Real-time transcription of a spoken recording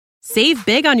Save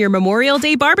big on your Memorial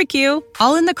Day barbecue,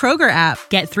 all in the Kroger app.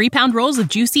 Get 3-pound rolls of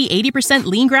juicy 80%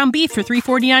 lean ground beef for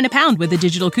 $3.49 a pound with a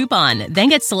digital coupon. Then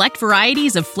get select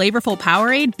varieties of flavorful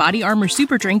Powerade, Body Armor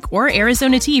Super Drink, or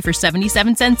Arizona tea for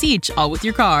 77 cents each, all with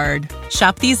your card.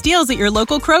 Shop these deals at your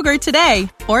local Kroger today,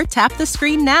 or tap the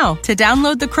screen now to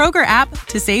download the Kroger app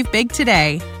to save big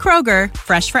today. Kroger,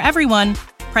 fresh for everyone.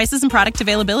 Prices and product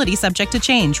availability subject to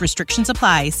change. Restrictions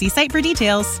apply. See site for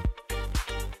details.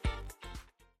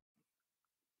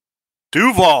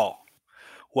 Duval,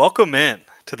 welcome in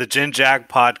to the Gin Jag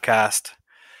podcast.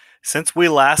 Since we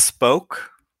last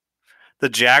spoke, the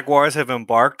Jaguars have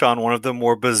embarked on one of the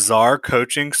more bizarre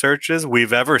coaching searches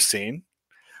we've ever seen.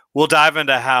 We'll dive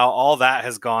into how all that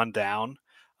has gone down.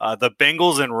 The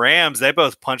Bengals and Rams, they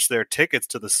both punched their tickets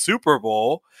to the Super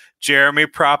Bowl. Jeremy,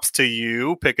 props to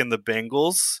you picking the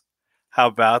Bengals. How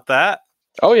about that?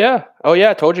 Oh, yeah.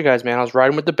 I told you guys, man. I was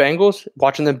riding with the Bengals,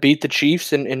 watching them beat the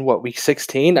Chiefs in week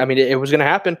 16? I mean, it was going to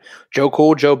happen. Joe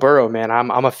Cool, Joe Burrow, man.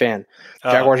 I'm a fan.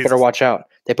 Jaguars better watch out.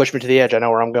 They push me to the edge. I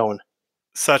know where I'm going.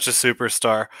 Such a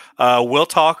superstar. We'll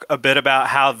talk a bit about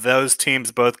how those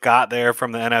teams both got there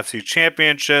from the NFC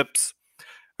championships,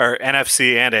 or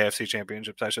NFC and AFC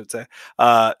championships, I should say.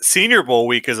 Senior Bowl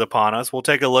week is upon us. We'll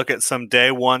take a look at some day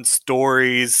one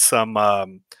stories,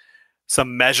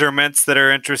 some measurements that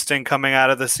are interesting coming out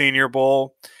of the Senior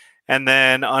Bowl. And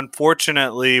then,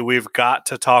 unfortunately, we've got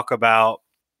to talk about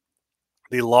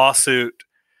the lawsuit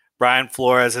Brian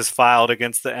Flores has filed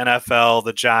against the NFL,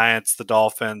 the Giants, the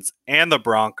Dolphins, and the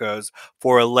Broncos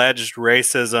for alleged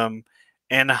racism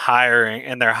in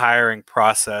their hiring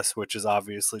process, which is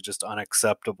obviously just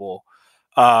unacceptable.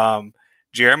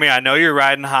 Jeremy, I know you're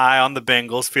riding high on the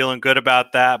Bengals, feeling good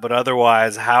about that, but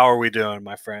otherwise, how are we doing,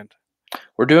 my friend?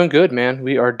 We're doing good, man.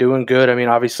 We are doing good. I mean,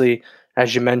 obviously,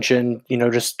 as you mentioned,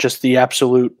 just the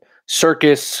absolute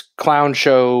circus, clown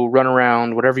show,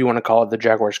 runaround, whatever you want to call it, the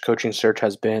Jaguars coaching search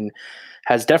has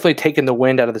definitely taken the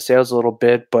wind out of the sails a little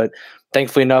bit. But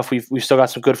thankfully enough, we've still got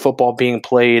some good football being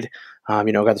played. Got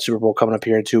the Super Bowl coming up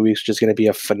here in 2 weeks, which is going to be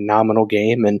a phenomenal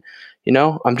game. And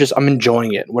I'm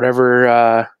enjoying it.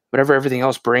 Whatever everything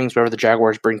else brings, whatever the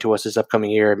Jaguars bring to us this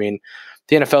upcoming year. I mean,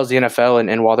 the NFL is the NFL,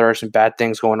 and while there are some bad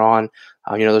things going on,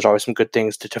 there's always some good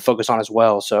things to focus on as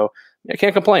well. So I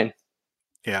can't complain.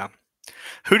 Yeah.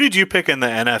 Who did you pick in the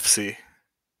NFC?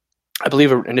 I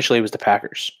believe initially it was the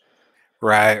Packers.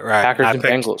 Right. Packers and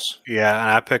Bengals. Yeah,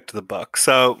 and I picked the Bucs.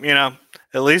 So,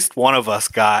 at least one of us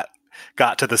got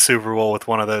to the Super Bowl with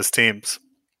one of those teams.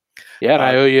 Yeah, and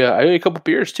I owe you a couple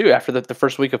beers too after the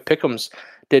first week of Pick'ems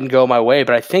didn't go my way.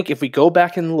 But I think if we go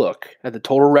back and look at the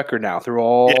total record now through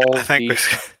all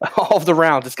of the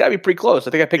rounds, it's got to be pretty close.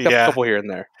 I think I picked up a couple here and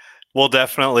there. We'll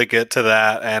definitely get to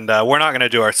that. And we're not going to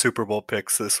do our Super Bowl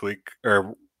picks this week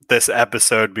or this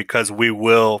episode because we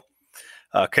will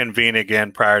convene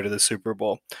again prior to the Super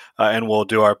Bowl and we'll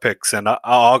do our picks. And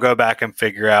I'll go back and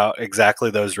figure out exactly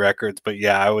those records. But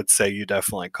yeah, I would say you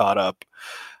definitely caught up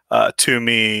to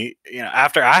me,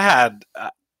 after I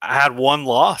had one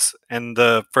loss in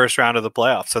the first round of the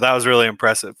playoffs. So that was really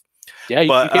impressive. Yeah, you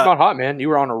came out hot, man. You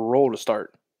were on a roll to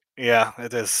start. Yeah,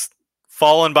 it has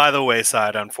fallen by the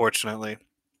wayside, unfortunately.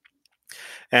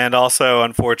 And also,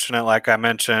 unfortunate, like I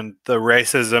mentioned, the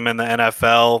racism in the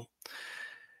NFL.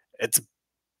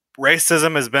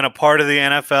 Racism has been a part of the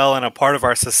NFL and a part of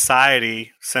our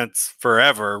society since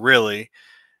forever, really.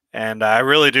 And I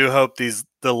really do hope the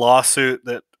lawsuit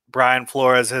that Brian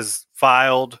Flores has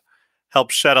filed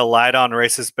helps shed a light on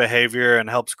racist behavior and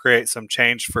helps create some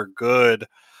change for good.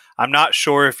 I'm not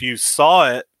sure if you saw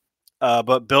it,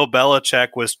 but Bill Belichick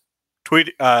was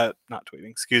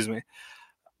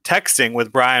texting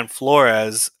with Brian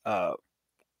Flores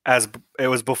as it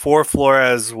was before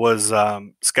Flores was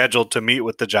scheduled to meet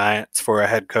with the Giants for a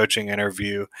head coaching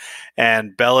interview.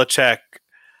 And Belichick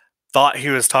thought he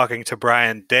was talking to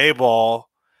Brian Daboll,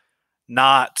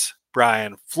 not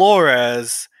Brian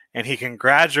Flores, and he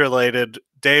congratulated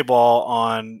Daboll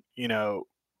on,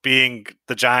 being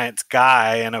the Giants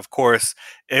guy. And of course,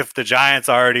 if the Giants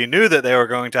already knew that they were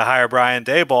going to hire Brian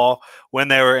Daboll when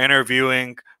they were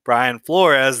interviewing Brian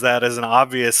Flores, that is an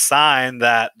obvious sign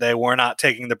that they were not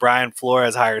taking the Brian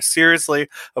Flores hire seriously.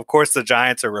 Of course, the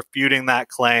Giants are refuting that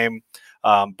claim.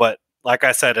 But like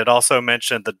I said, it also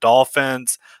mentioned the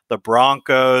Dolphins, the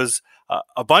Broncos,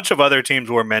 a bunch of other teams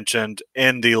were mentioned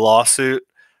in the lawsuit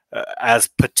as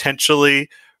potentially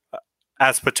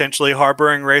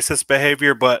harboring racist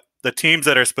behavior, but the teams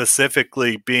that are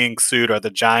specifically being sued are the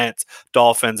Giants,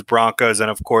 Dolphins, Broncos,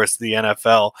 and of course the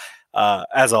NFL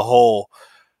as a whole.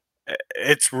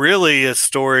 It's really a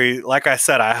story. Like I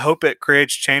said, I hope it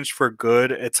creates change for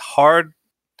good. It's hard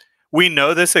we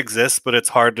know this exists, but it's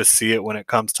hard to see it when it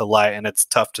comes to light, and it's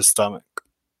tough to stomach.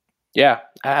 Yeah,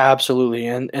 absolutely.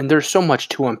 And there's so much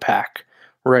to unpack,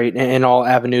 right, in all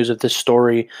avenues of this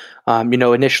story.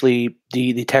 Initially,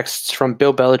 the texts from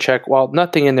Bill Belichick, while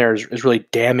nothing in there is really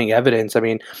damning evidence, I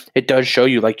mean, it does show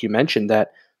you, like you mentioned,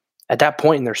 that at that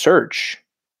point in their search,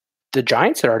 the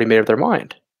Giants had already made up their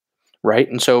mind, right?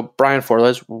 And so Brian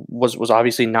Flores was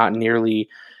obviously not nearly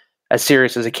as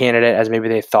serious as a candidate as maybe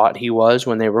they thought he was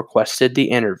when they requested the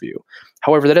interview.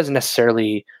 However, that doesn't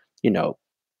necessarily,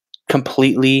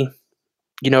 completely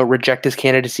reject his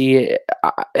candidacy.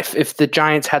 If the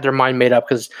Giants had their mind made up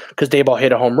because Daboll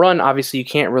hit a home run, obviously you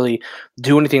can't really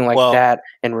do anything like that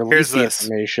and release the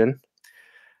information.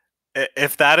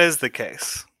 If that is the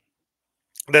case,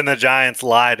 then the Giants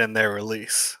lied in their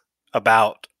release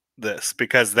about this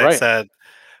because they said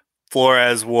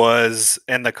Flores was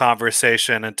in the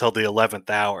conversation until the 11th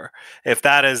hour. If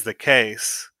that is the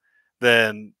case,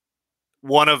 then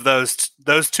one of those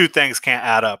two things can't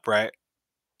add up, right?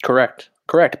 Correct.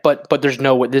 But there's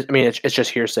no way. It's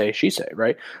just hearsay, she say,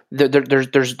 right?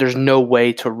 There's no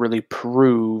way to really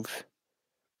prove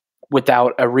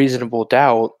without a reasonable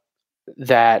doubt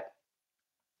that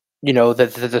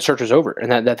that the search was over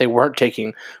and that they weren't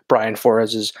taking Brian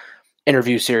Flores's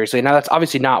interview seriously. Now that's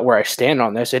obviously not where I stand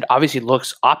on this. It obviously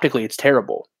looks optically it's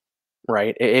terrible,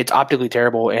 right? It's optically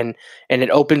terrible, and it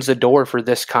opens the door for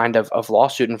this kind of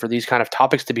lawsuit and for these kind of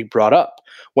topics to be brought up,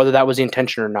 whether that was the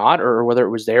intention or not, or whether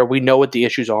it was there. We know what the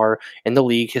issues are in the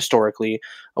league historically,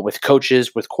 with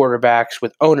coaches, with quarterbacks,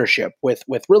 with ownership, with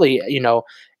really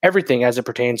everything as it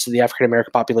pertains to the African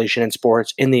American population in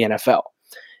sports in the NFL.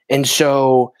 And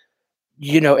so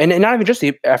and not even just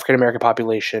the African American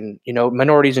population,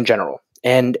 minorities in general,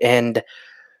 and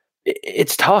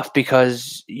it's tough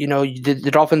because the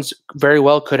Dolphins very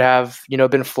well could have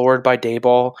been floored by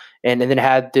Daboll and then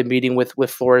had the meeting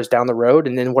with Flores down the road,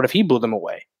 and then what if he blew them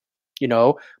away?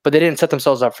 But they didn't set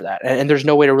themselves up for that, and there's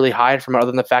no way to really hide from it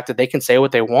other than the fact that they can say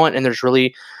what they want, and there's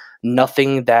really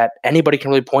nothing that anybody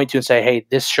can really point to and say, hey,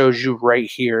 this shows you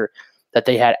right here that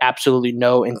they had absolutely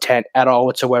no intent at all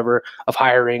whatsoever of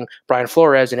hiring Brian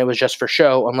Flores, and it was just for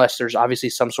show, unless there's obviously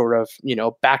some sort of,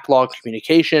 backlog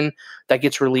communication that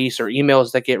gets released or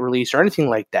emails that get released or anything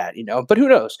like that, But who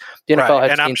knows? The NFL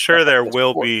has, and I'm sure there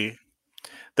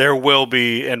will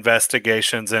be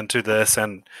investigations into this,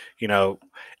 and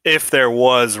if there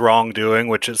was wrongdoing,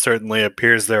 which it certainly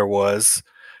appears there was,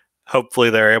 hopefully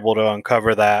they're able to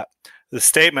uncover that. The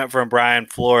statement from Brian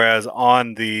Flores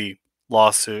on the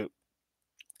lawsuit: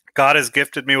 God has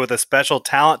gifted me with a special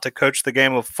talent to coach the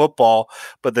game of football,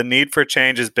 but the need for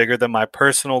change is bigger than my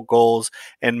personal goals.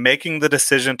 In making the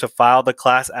decision to file the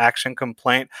class action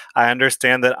complaint, I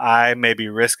understand that I may be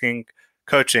risking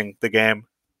coaching the game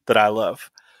that I love.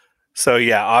 So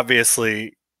yeah,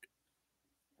 obviously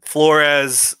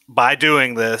Flores, by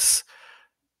doing this,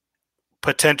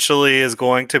 potentially is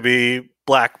going to be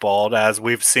blackballed, as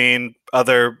we've seen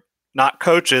other, not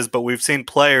coaches, but we've seen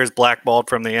players blackballed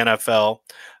from the NFL.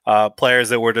 Players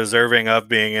that were deserving of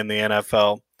being in the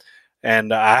NFL.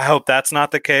 And I hope that's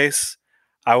not the case.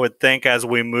 I would think as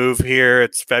we move here,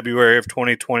 it's February of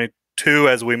 2022,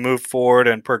 as we move forward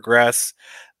and progress,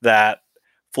 that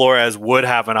Flores would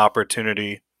have an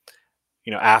opportunity,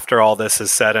 after all this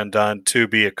is said and done, to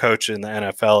be a coach in the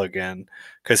NFL again,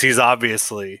 because he's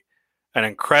obviously an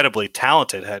incredibly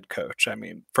talented head coach. I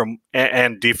mean,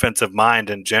 and defensive mind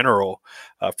in general,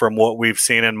 from what we've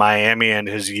seen in Miami and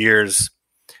his years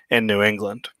in New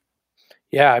England.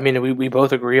 Yeah, I mean, we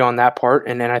both agree on that part,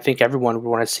 and then I think everyone would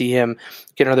want to see him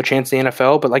get another chance in the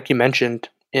NFL. But like you mentioned,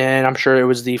 and I'm sure it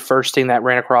was the first thing that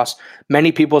ran across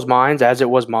many people's minds, as it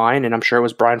was mine, and I'm sure it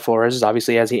was Brian Flores,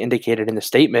 obviously, as he indicated in the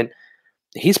statement,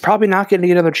 he's probably not going to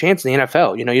get another chance in the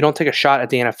NFL. You don't take a shot at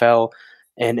the NFL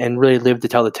and really live to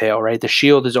tell the tale, right? The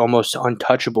shield is almost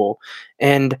untouchable.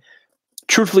 And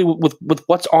truthfully, with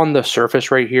what's on the surface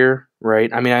right here,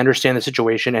 right? I mean, I understand the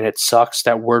situation, and it sucks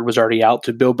that word was already out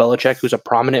to Bill Belichick, who's a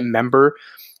prominent member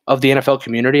of the NFL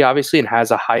community, obviously, and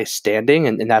has a high standing,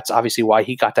 and that's obviously why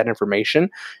he got that information,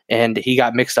 and he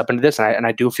got mixed up into this, and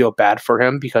I do feel bad for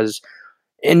him, because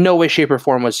in no way, shape, or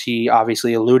form was he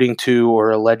obviously alluding to or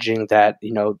alleging that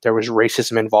there was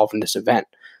racism involved in this event.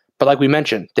 But like we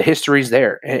mentioned, the history's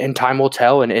there, and time will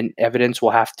tell, and evidence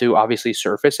will have to obviously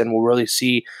surface, and we'll really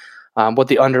see what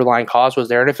the underlying cause was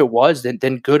there. And if it was,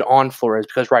 then good on Flores,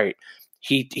 because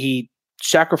he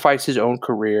sacrificed his own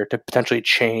career to potentially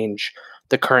change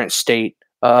the current state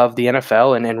of the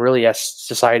NFL and really as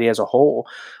society as a whole.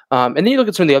 And then you look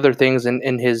at some of the other things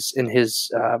in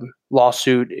his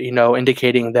lawsuit,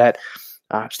 indicating that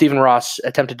Stephen Ross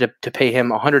attempted to pay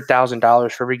him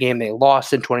 $100,000 for every game they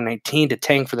lost in 2019 to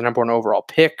tank for the number 1 overall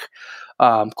pick.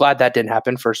 Glad that didn't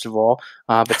happen, first of all.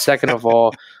 But second of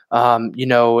all,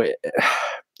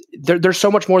 there's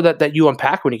so much more that you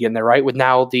unpack when you get in there, right? With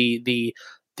now the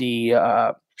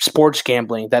sports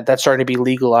gambling that's starting to be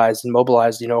legalized and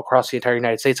mobilized, across the entire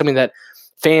United States, something that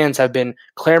fans have been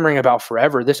clamoring about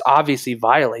forever. This obviously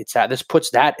violates that. This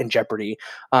puts that in jeopardy.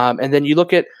 And then you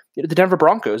look at the Denver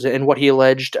Broncos and what he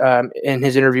alleged in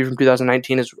his interview from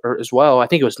 2019 as well. I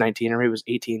think it was 19 or maybe it was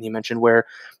 18 he mentioned, where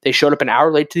they showed up an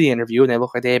hour late to the interview and they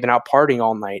looked like they had been out partying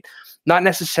all night. Not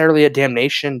necessarily a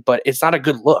damnation, but it's not a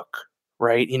good look,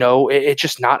 right? It's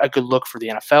just not a good look for the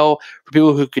NFL, for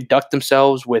people who conduct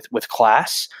themselves with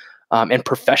class and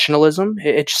professionalism.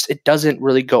 It doesn't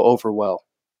really go over well.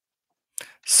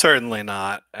 Certainly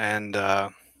not. And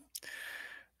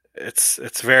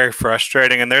it's very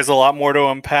frustrating. And there's a lot more to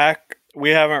unpack. We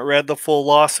haven't read the full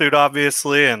lawsuit,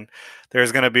 obviously, and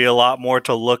there's going to be a lot more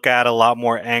to look at, a lot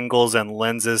more angles and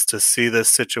lenses to see this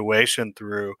situation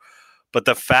through. But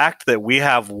the fact that we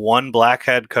have one black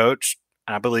head coach,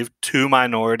 I believe 2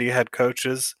 minority head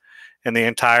coaches in the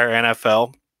entire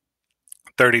NFL,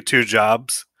 32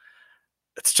 jobs,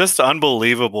 it's just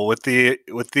unbelievable with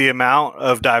the amount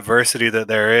of diversity that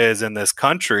there is in this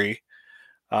country.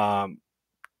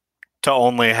 To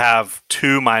only have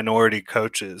 2 minority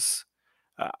coaches,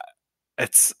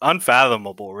 it's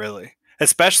unfathomable, really.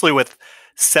 Especially with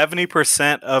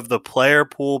 70% of the player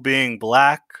pool being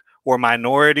black or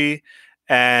minority,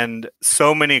 and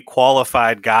so many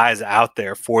qualified guys out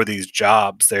there for these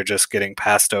jobs. They're just getting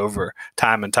passed over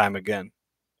time and time again.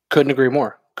 Couldn't agree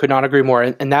more. Could not agree more.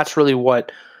 And that's really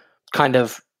what kind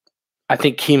of, I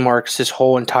think, key marks this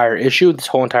whole entire issue, this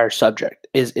whole entire subject,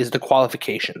 is the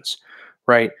qualifications,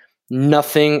 right?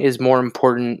 Nothing is more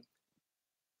important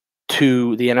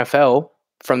to the NFL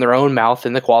from their own mouth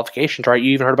than the qualifications, right?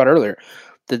 You even heard about earlier.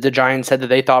 The Giants said that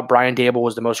they thought Brian Daboll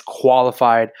was the most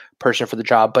qualified person for the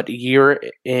job, but year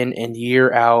in and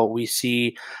year out, we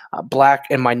see black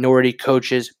and minority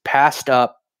coaches passed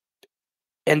up,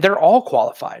 and they're all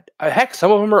qualified. Heck,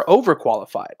 some of them are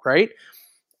overqualified, right?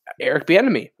 Eric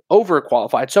Bieniemy,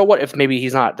 overqualified. So what if maybe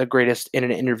he's not the greatest in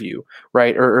an interview,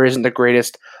 right? Or isn't the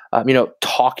greatest,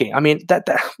 talking? I mean, that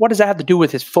what does that have to do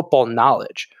with his football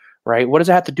knowledge, right? What does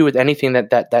it have to do with anything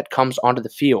that comes onto the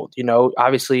field?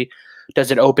 Obviously, does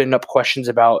it open up questions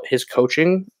about his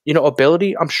coaching,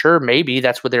 ability? I'm sure maybe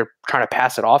that's what they're trying to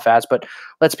pass it off as. But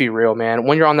let's be real, man.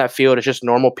 When you're on that field, it's just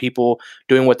normal people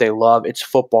doing what they love. It's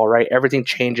football, right? Everything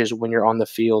changes when you're on the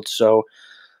field. So,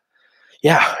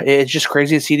 yeah, it's just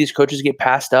crazy to see these coaches get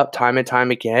passed up time and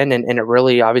time again. And it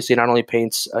really, obviously, not only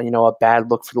paints, a bad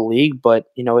look for the league, but,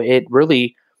 it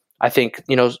really, I think,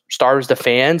 stars the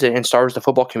fans and stars the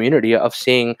football community of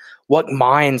seeing what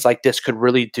minds like this could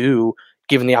really do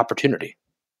given the opportunity.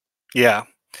 Yeah.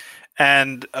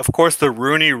 And of course, the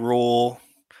Rooney Rule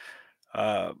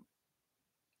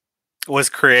was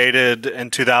created in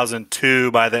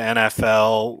 2002 by the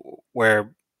NFL,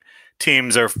 where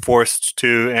teams are forced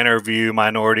to interview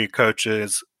minority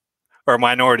coaches or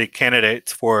minority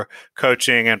candidates for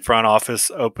coaching and front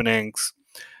office openings.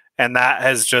 And that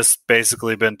has just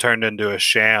basically been turned into a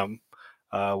sham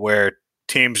where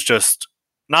teams just,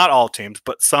 not all teams,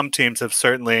 but some teams have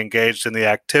certainly engaged in the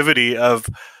activity of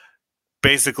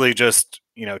basically just,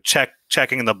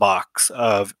 checking the box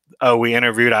of, oh, we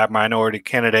interviewed our minority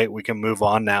candidate, we can move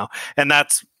on now. And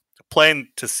that's plain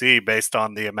to see based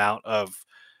on the amount of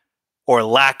or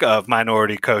lack of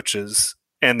minority coaches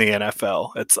in the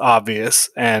NFL. It's obvious.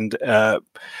 And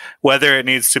whether it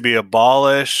needs to be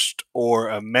abolished or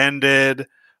amended,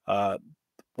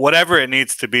 whatever it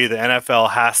needs to be, the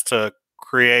NFL has to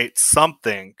create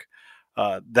something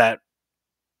that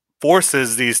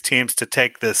forces these teams to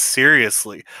take this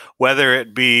seriously, whether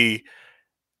it be,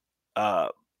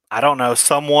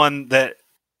 someone that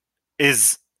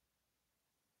is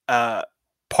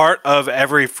part of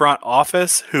every front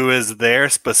office who is there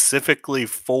specifically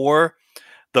for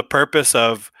the purpose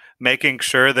of making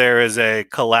sure there is a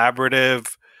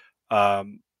collaborative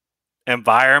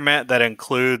environment that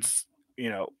includes,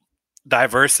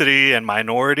 diversity and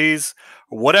minorities,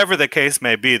 whatever the case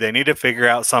may be. They need to figure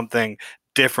out something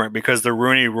different because the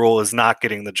Rooney Rule is not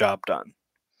getting the job done.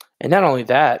 And not only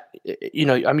that, you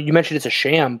mentioned it's a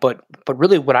sham, but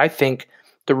really what I think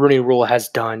the Rooney Rule has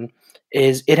done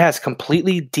is it has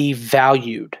completely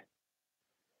devalued,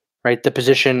 right, the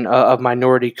position of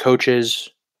minority coaches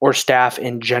or staff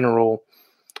in general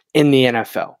in the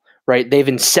NFL, right? They've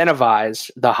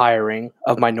incentivized the hiring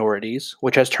of minorities,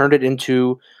 which has turned it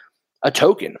into a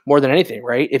token more than anything,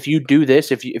 right? If you do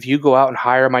this, if you go out and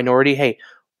hire a minority, hey,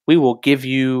 we will give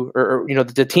you, or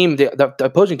the team, the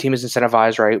opposing team is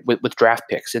incentivized, right, with draft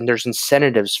picks, and there's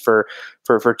incentives for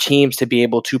teams to be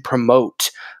able to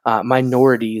promote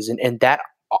minorities, and that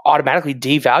automatically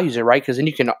devalues it, right? Because then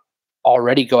you can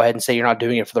already go ahead and say you're not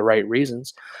doing it for the right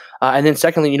reasons. And then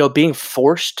secondly, being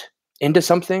forced into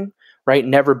something, right,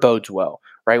 never bodes well,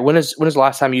 right? When is the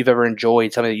last time you've ever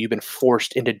enjoyed something that you've been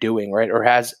forced into doing, right? Or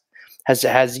has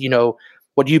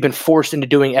what you've been forced into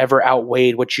doing ever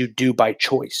outweighed what you do by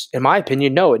choice? In my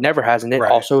opinion, no, it never has. And it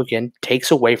also, again,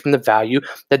 takes away from the value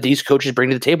that these coaches bring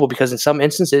to the table, because in some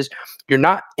instances, you're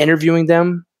not interviewing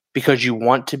them because you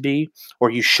want to be, or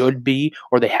you should be,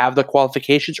 or they have the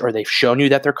qualifications, or they've shown you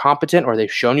that they're competent, or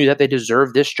they've shown you that they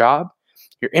deserve this job.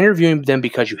 You're interviewing them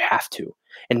because you have to.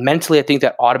 And mentally, I think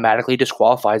that automatically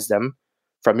disqualifies them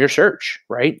from your search,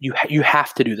 right? You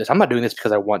have to do this. I'm not doing this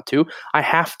because I want to. I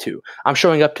have to. I'm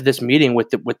showing up to this meeting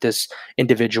with this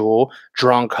individual,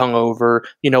 drunk, hungover,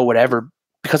 whatever,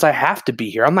 because I have to be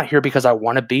here. I'm not here because I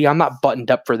want to be. I'm not buttoned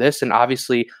up for this. And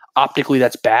obviously, optically,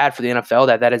 that's bad for the NFL.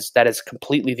 That is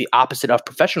completely the opposite of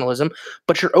professionalism.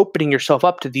 But you're opening yourself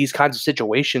up to these kinds of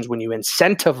situations when you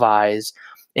incentivize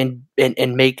and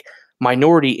make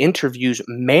minority interviews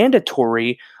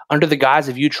mandatory under the guise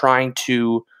of you trying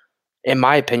to, in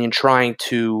my opinion,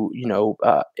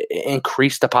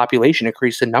 increase the population,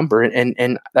 increase the number.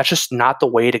 And that's just not the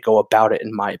way to go about it,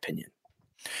 in my opinion.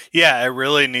 Yeah, it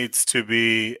really needs to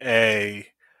be a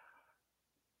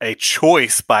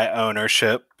choice by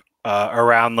ownership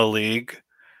around the league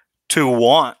to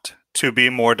want to be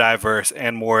more diverse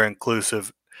and more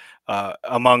inclusive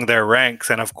among their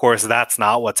ranks. And of course, that's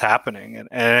not what's happening.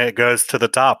 And it goes to the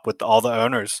top with all the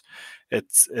owners.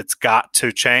 It's got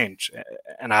to change.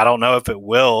 And I don't know if it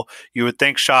will. You would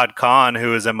think Shad Khan,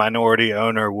 who is a minority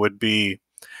owner, would be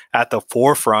at the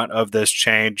forefront of this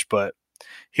change, but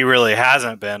he really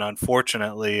hasn't been,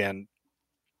 unfortunately. And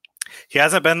he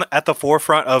hasn't been at the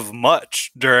forefront of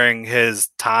much during his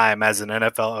time as an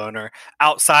NFL owner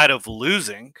outside of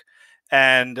losing.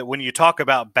 And when you talk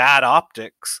about bad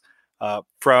optics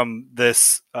from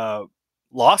this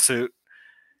lawsuit,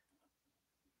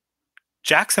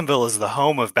 Jacksonville is the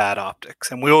home of bad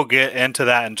optics, and we will get into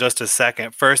that in just a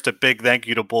second. First, a big thank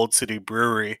you to Bold City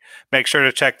Brewery. Make sure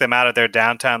to check them out at their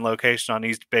downtown location on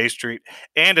East Bay Street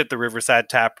and at the Riverside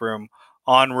Tap Room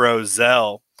on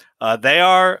Roselle. They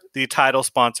are the title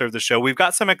sponsor of the show. We've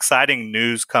got some exciting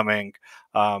news coming.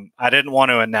 I didn't want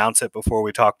to announce it before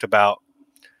we talked about,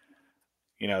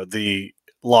 the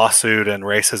lawsuit and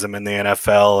racism in the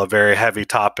NFL, a very heavy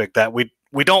topic that we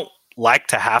don't like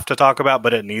to have to talk about,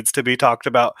 but it needs to be talked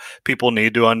about. People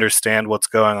need to understand what's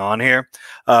going on here.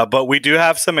 But we do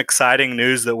have some exciting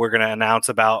news that we're going to announce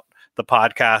about the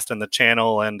podcast and the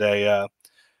channel, and a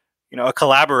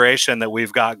collaboration that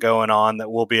we've got going on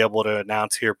that we'll be able to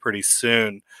announce here pretty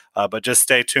soon. But just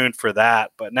stay tuned for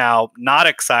that. But now, not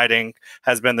exciting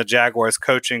has been the Jaguars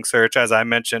coaching search. As I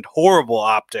mentioned, horrible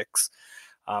optics.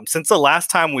 Since the last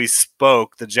time we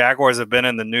spoke, the Jaguars have been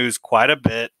in the news quite a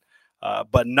bit.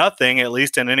 But nothing, at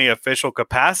least in any official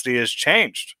capacity, has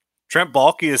changed. Trent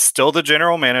Baalke is still the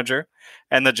general manager,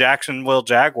 and the Jacksonville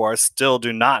Jaguars still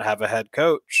do not have a head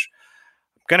coach.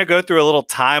 I'm going to go through a little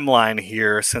timeline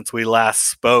here since we last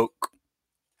spoke.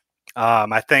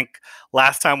 I think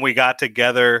last time we got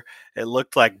together, it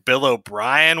looked like Bill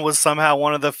O'Brien was somehow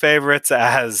one of the favorites,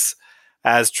 as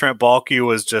Trent Baalke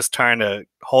was just trying to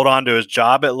hold on to his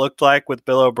job, it looked like, with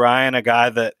Bill O'Brien, a guy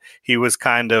that he was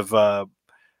kind of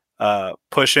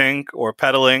pushing or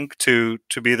peddling to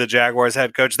be the Jaguars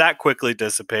head coach. That quickly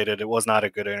dissipated. It was not a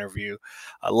good interview.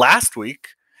 Last week,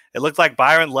 it looked like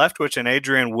Byron Leftwich and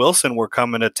Adrian Wilson were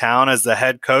coming to town as the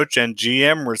head coach and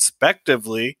GM,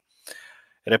 respectively.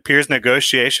 It appears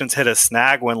negotiations hit a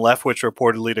snag when Leftwich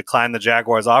reportedly declined the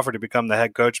Jaguars' offer to become the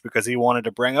head coach because he wanted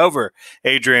to bring over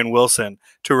Adrian Wilson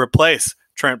to replace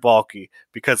Trent Baalke,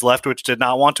 because Leftwich did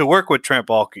not want to work with Trent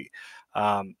Baalke.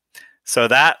 So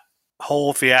that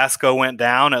whole fiasco went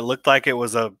down. It looked like it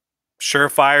was a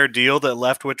surefire deal that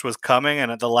Leftwich was coming,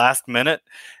 and at the last minute,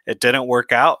 it didn't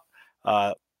work out.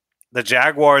 The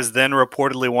Jaguars then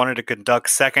reportedly wanted to conduct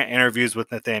second interviews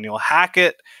with Nathaniel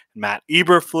Hackett and Matt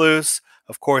Eberflus.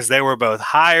 Of course, they were both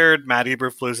hired. Matt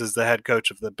Eberflus is the head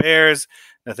coach of the Bears,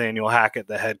 Nathaniel Hackett,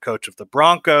 the head coach of the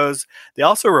Broncos. They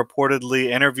also reportedly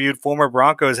interviewed former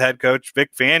Broncos head coach Vic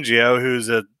Fangio, who's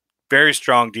a very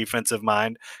strong defensive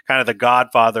mind, kind of the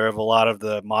godfather of a lot of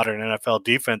the modern NFL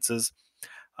defenses.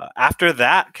 After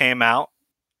that came out,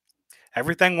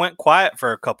 everything went quiet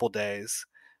for a couple days.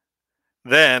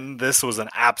 Then, this was an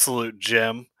absolute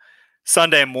gem.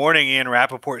 Sunday morning, Ian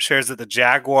Rappaport shares that the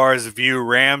Jaguars view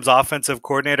Rams offensive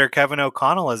coordinator Kevin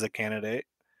O'Connell as a candidate.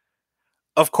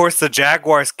 Of course, the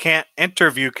Jaguars can't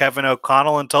interview Kevin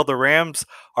O'Connell until the Rams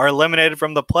are eliminated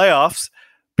from the playoffs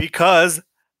because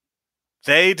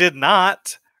they did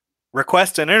not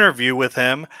request an interview with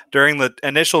him during the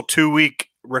initial 2-week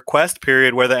request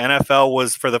period where the NFL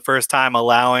was for the first time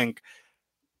allowing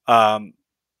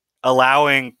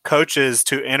coaches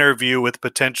to interview with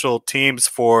potential teams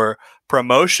for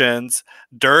promotions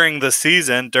during the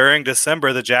season. During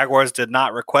December, the Jaguars did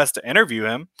not request to interview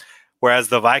him, whereas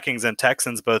the Vikings and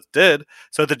Texans both did.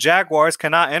 So the Jaguars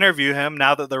cannot interview him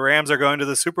now that the Rams are going to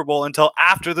the Super Bowl until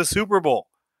after the Super Bowl.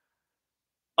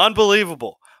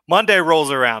 Unbelievable. Monday rolls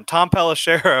around. Tom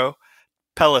Pelissero,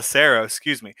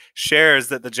 shares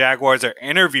that the Jaguars are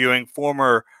interviewing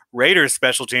former Raiders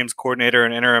special teams coordinator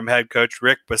and interim head coach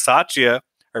Rich Bisaccia,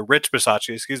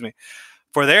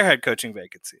 for their head coaching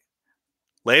vacancy.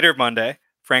 Later Monday,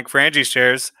 Frank Frangie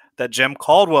shares that Jim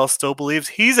Caldwell still believes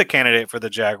he's a candidate for the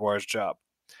Jaguars job.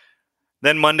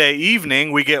 Then Monday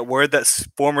evening, we get word that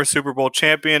former Super Bowl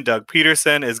champion Doug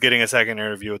Peterson is getting a second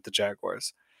interview with the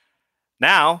Jaguars.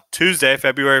 Now, Tuesday,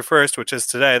 February 1st, which is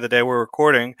today, the day we're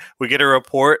recording, we get a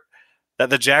report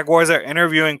that the Jaguars are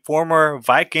interviewing former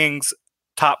Vikings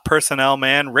top personnel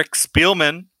man Rick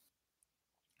Spielman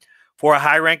for a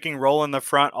high-ranking role in the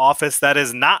front office that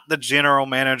is not the general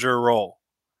manager role.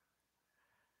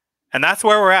 And that's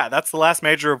where we're at. That's the last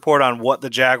major report on what the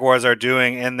Jaguars are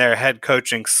doing in their head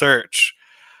coaching search.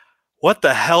 What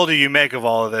the hell do you make of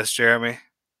all of this, Jeremy?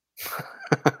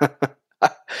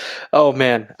 Oh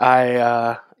man,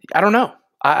 I don't know.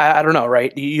 I don't know,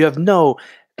 right? You have no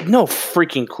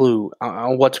freaking clue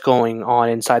on what's going on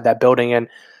inside that building, and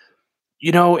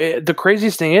the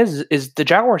craziest thing is the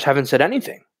Jaguars haven't said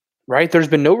anything, right? There's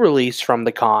been no release from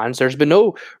the Cons. There's been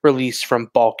no release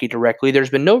from Balky directly. There's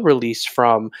been no release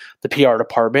from the PR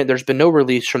department. There's been no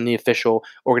release from the official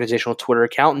organizational Twitter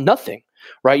account. Nothing,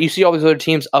 right? You see all these other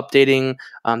teams updating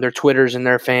their Twitters and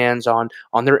their fans on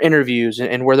their interviews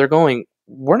and where they're going.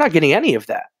 We're not getting any of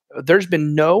that. There's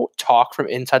been no talk from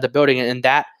inside the building, and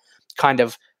that kind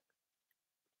of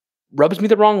rubs me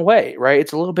the wrong way, right?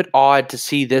 It's a little bit odd to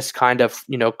see this kind of,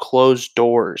 closed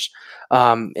doors.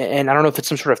 And I don't know if it's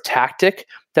some sort of tactic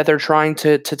that they're trying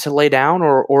to lay down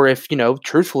or if,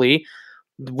 truthfully,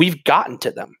 we've gotten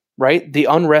to them, right? The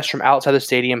unrest from outside the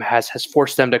stadium has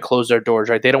forced them to close their doors,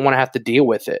 right? They don't want to have to deal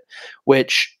with it,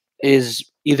 which is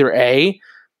either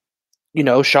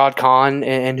Shad Khan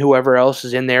and whoever else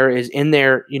is in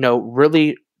there,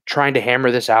 really trying to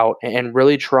hammer this out and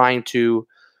really trying to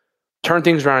turn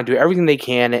things around and do everything they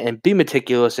can and be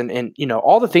meticulous and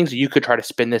all the things that you could try to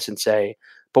spin this and say,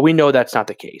 but we know that's not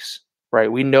the case,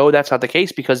 right? We know that's not the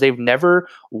case because they've never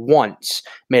once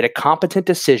made a competent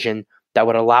decision that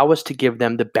would allow us to give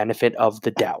them the benefit of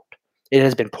the doubt. It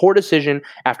has been poor decision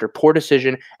after poor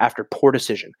decision after poor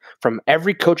decision. From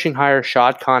every coaching hire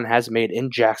Shad Khan has made in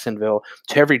Jacksonville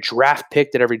to every draft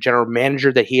pick that every general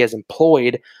manager that he has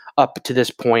employed up to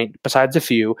this point, besides a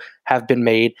few, have been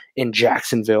made in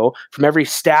Jacksonville. From every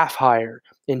staff hire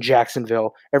in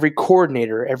Jacksonville, every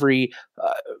coordinator,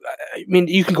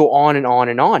 you can go on and on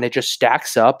and on. It just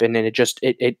stacks up, and then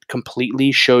it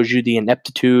completely shows you the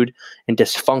ineptitude and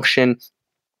dysfunction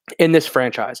in this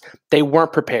franchise. They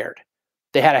weren't prepared.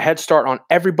 They had a head start on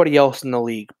everybody else in the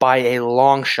league by a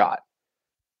long shot.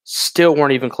 Still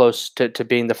weren't even close to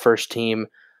being the first team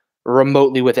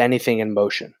remotely with anything in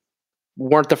motion.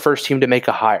 Weren't the first team to make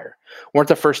a hire. Weren't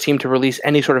the first team to release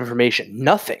any sort of information.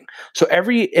 Nothing. So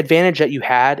every advantage that you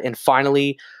had in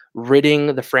finally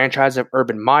ridding the franchise of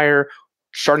Urban Meyer,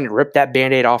 starting to rip that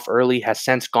Band-Aid off early, has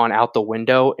since gone out the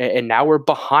window. And now we're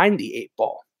behind the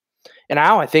 8-ball. And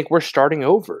now I think we're starting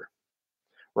over.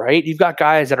 Right? You've got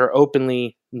guys that are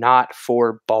openly not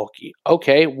for Balky.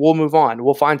 Okay, we'll move on.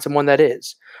 We'll find someone that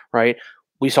is, right?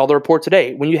 We saw the report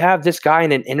today. When you have this guy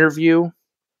in an interview,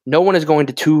 no one is going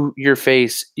to your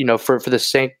face, for the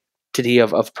sanctity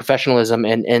of professionalism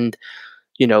and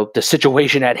the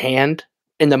situation at hand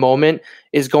in the moment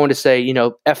is going to say,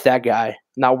 F that guy,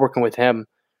 not working with him,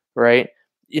 right?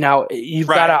 You've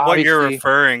got to obviously... What you're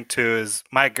referring to is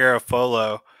Mike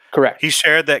Garafolo. Correct. He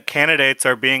shared that candidates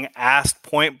are being asked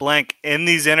point blank in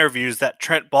these interviews that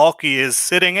Trent Baalke is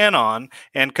sitting in on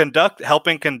and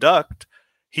helping conduct.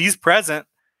 He's present.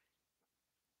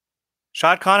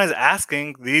 Shad Khan is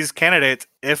asking these candidates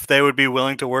if they would be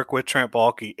willing to work with Trent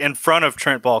Baalke in front of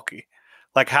Trent Baalke.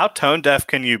 Like, how tone deaf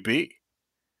can you be?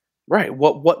 Right.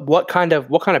 What kind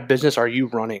of business are you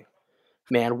running?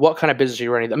 man, what kind of business are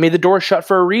you running? I mean, the door's shut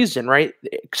for a reason, right?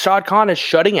 Shad Khan is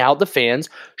shutting out the fans,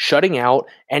 shutting out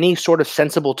any sort of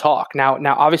sensible talk. Now,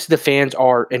 obviously the fans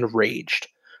are enraged,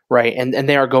 right? And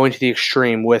they are going to the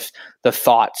extreme with the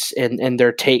thoughts and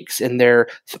their takes and their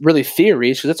really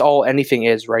theories, because that's all anything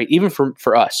is, right? Even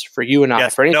for us, for you and I.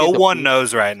 Yes, for anything no one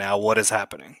knows right now what is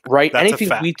happening. Right? That's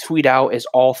anything we tweet out is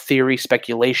all theory,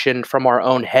 speculation from our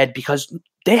own head, because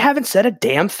they haven't said a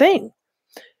damn thing.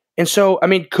 And so, I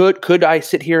mean, could I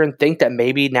sit here and think that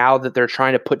maybe now that they're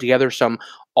trying to put together some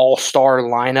all-star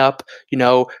lineup,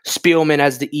 Spielman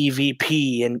as the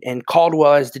EVP and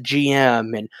Caldwell as the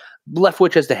GM and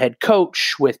Leftwich as the head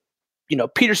coach with,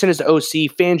 Peterson as the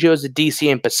OC, Fangio as the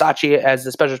DC, and Bisaccia as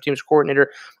the special teams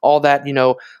coordinator, all that,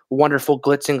 wonderful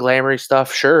glitz and glamour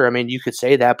stuff. Sure, I mean, you could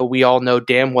say that, but we all know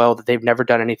damn well that they've never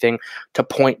done anything to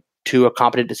point to a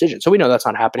competent decision. So we know that's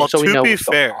not happening. Well, so we to know be what's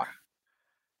going fair, on.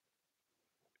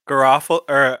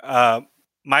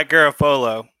 Mike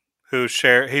Garafolo, he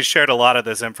shared a lot of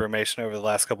this information over the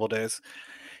last couple of days.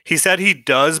 He said he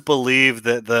does believe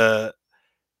that the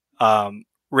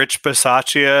Rich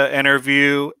Bisaccia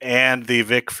interview and the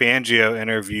Vic Fangio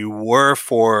interview were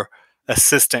for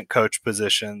assistant coach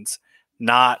positions,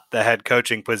 not the head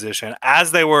coaching position,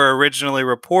 as they were originally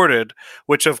reported,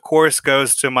 which of course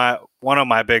goes to one of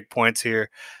my big points here.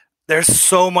 There's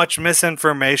so much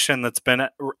misinformation that's been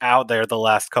out there the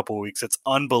last couple of weeks. It's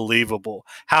unbelievable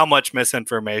how much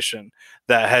misinformation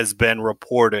that has been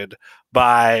reported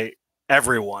by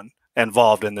everyone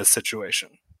involved in this situation.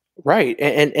 Right.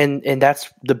 And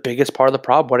that's the biggest part of the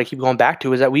problem. What I keep going back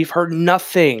to is that we've heard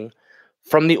nothing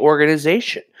from the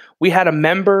organization. We had a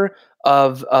member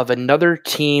of another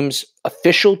team's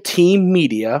official team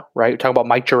media, right? We're talking about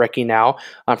Mike Jurecki now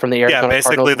from the Arizona Cardinals. Yeah,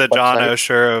 basically the John website.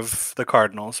 Osher of the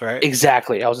Cardinals, right?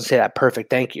 Exactly. I was going to say that.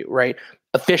 Perfect. Thank you. Right.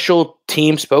 Official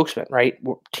team spokesman, right?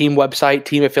 Team website,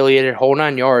 team affiliated, whole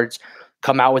 9 yards,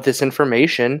 come out with this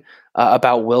information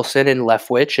about Wilson and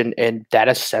Leftwich, and that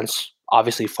has since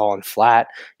obviously fallen flat.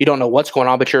 You don't know what's going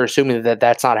on, but you're assuming that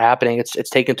that's not happening. It's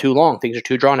taken too long. Things are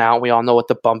too drawn out. We all know what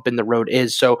the bump in the road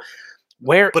is. So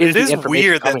But it is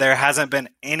weird that there hasn't been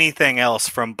anything else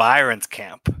from Byron's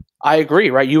camp. I agree,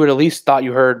 right? You would at least thought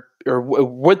you heard, or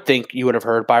would think you would have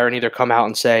heard Byron either come out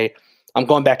and say, I'm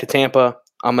going back to Tampa.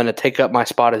 I'm going to take up my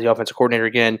spot as the offensive coordinator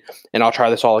again, and I'll try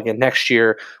this all again next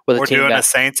year with a team. We're doing a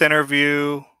Saints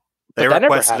interview. They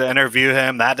requested to interview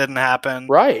him. That didn't happen.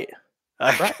 Right.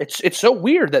 Right. It's so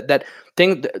weird that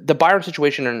thing, the Byron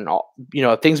situation, and all,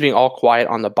 things being all quiet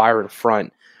on the Byron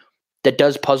front, that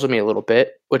does puzzle me a little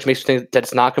bit, which makes me think that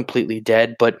it's not completely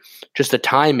dead, but just the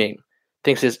timing.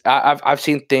 I've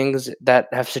seen things that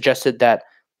have suggested that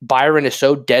Byron is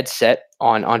so dead set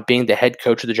on being the head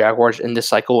coach of the Jaguars in this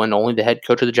cycle, and only the head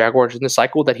coach of the Jaguars in this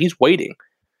cycle, that he's waiting.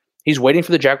 He's waiting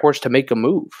for the Jaguars to make a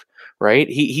move, right?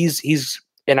 He's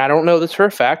and I don't know this for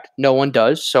a fact. No one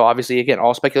does. So obviously, again,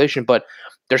 all speculation. But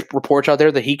there's reports out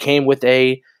there that he came with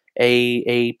a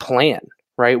plan,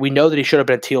 right? We know that he should have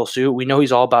been a teal suit. We know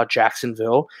he's all about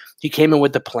Jacksonville. He came in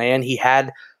with the plan. He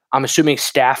had, I'm assuming,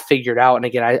 staff figured out. And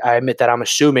again, I admit that I'm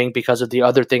assuming because of the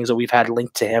other things that we've had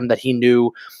linked to him, that he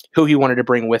knew who he wanted to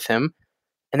bring with him.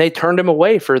 And they turned him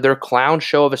away for their clown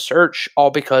show of a search,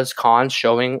 all because Khan's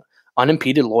showing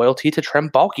unimpeded loyalty to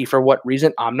Trent Baalke. For what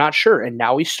reason, I'm not sure. And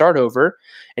now we start over.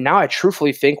 And now I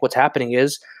truthfully think what's happening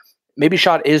is maybe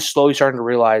Schott is slowly starting to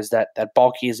realize that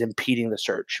Baalke is impeding the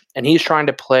search. And he's trying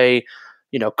to play,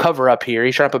 cover up here.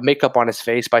 He's trying to put makeup on his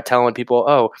face by telling people,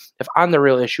 oh, if I'm the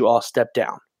real issue, I'll step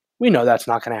down. We know that's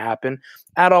not going to happen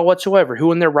at all whatsoever.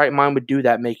 Who in their right mind would do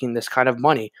that, making this kind of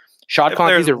money? Shad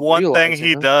Khan, if there's one thing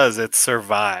he does, it's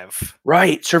survive.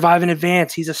 Right. Survive in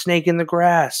advance. He's a snake in the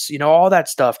grass, all that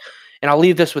stuff. And I'll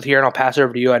leave this with here and I'll pass it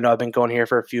over to you. I know I've been going here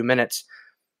for a few minutes,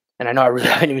 and I know I really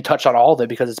haven't even touched on all of it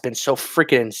because it's been so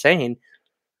freaking insane.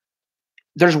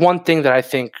 There's one thing that I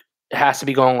think has to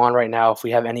be going on right now if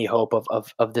we have any hope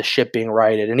of the ship being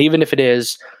righted. And even if it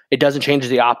is, it doesn't change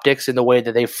the optics in the way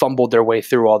that they've fumbled their way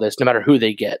through all this, no matter who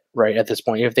they get, right, at this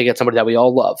point. Even if they get somebody that we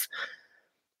all love.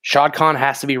 Shad Khan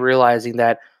has to be realizing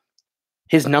that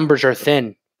his numbers are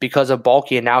thin because of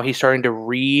Baalke, and now he's starting to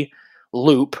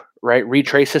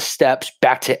retrace his steps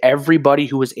back to everybody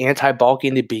who was anti-Baalke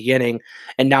in the beginning,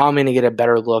 and now I'm going to get a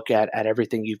better look at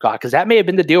everything you've got, because that may have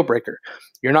been the deal breaker.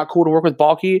 You're not cool to work with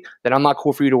Baalke, then I'm not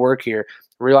cool for you to work here.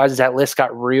 Realizes that list got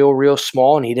real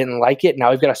small, and he didn't like it. Now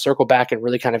we've got to circle back and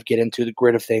really kind of get into the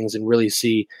grid of things and really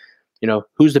see,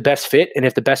 who's the best fit, and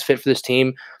if the best fit for this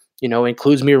team,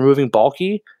 includes me removing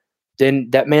Baalke, then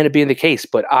that may end up being the case.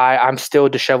 But I'm still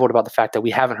disheveled about the fact that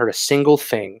we haven't heard a single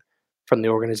thing from the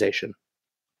organization.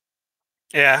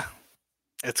 Yeah.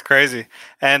 It's crazy.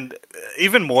 And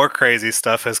even more crazy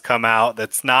stuff has come out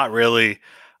that's not really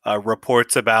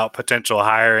reports about potential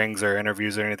hirings or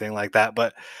interviews or anything like that.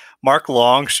 But Mark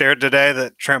Long shared today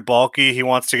that Trent Baalke, he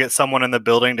wants to get someone in the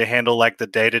building to handle like the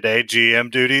day-to-day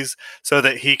GM duties so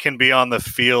that he can be on the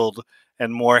field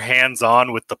and more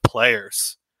hands-on with the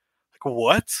players. Like,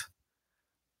 what?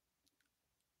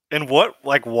 And what,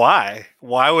 like, why?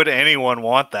 Why would anyone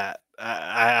want that?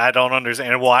 I don't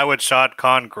understand. And why would Shad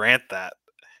Khan grant that?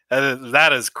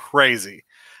 That is crazy.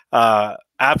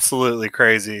 Absolutely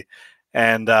crazy.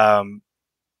 And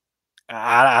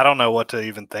I don't know what to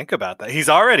even think about that. He's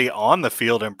already on the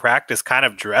field in practice, kind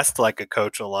of dressed like a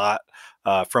coach a lot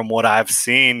from what I've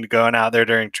seen going out there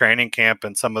during training camp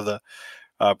and some of the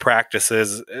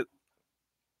practices.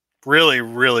 Really,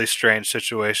 really strange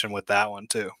situation with that one,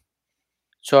 too.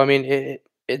 So, I mean,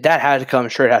 that had to come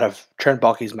straight out of Trent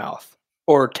Baalke's mouth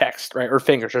or text, right? Or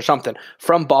fingers or something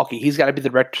from Baalke. He's got to be the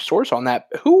direct source on that.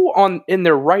 Who in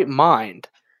their right mind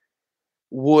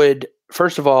would,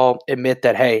 first of all, admit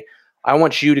that, hey, I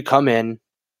want you to come in,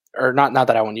 or not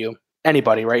that I want you,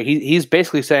 anybody, right? He's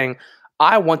basically saying,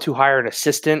 I want to hire an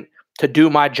assistant to do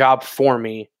my job for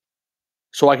me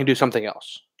so I can do something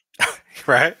else.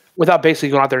 Right. Without basically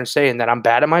going out there and saying that I'm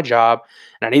bad at my job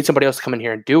and I need somebody else to come in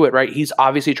here and do it, right? He's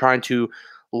obviously trying to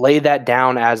lay that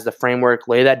down as the framework,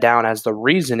 lay that down as the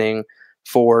reasoning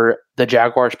for the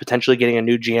Jaguars potentially getting a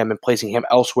new GM and placing him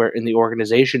elsewhere in the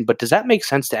organization. But does that make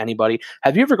sense to anybody?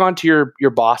 Have you ever gone to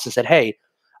your boss and said, hey,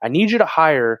 I need you to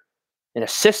hire an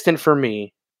assistant for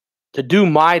me to do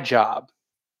my job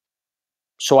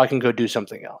so I can go do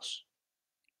something else?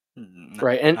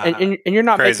 Right. And you're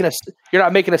not crazy.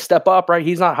 making a step up, right?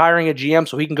 He's not hiring a GM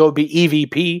so he can go be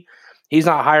EVP. He's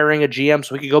not hiring a GM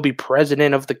so he can go be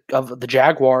president of the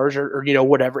Jaguars or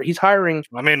whatever. He's hiring.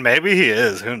 I mean, maybe he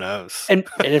is. Who knows? And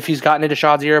if he's gotten into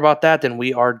Shad's ear about that, then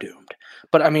we are doomed.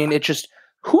 But I mean, it just,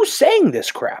 who's saying this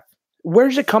crap?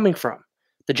 Where's it coming from?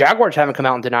 The Jaguars haven't come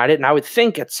out and denied it. And I would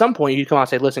think at some point you come out and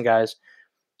say, listen, guys,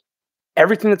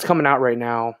 everything that's coming out right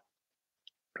now,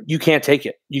 you can't take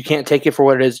it. You can't take it for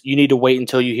what it is. You need to wait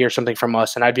until you hear something from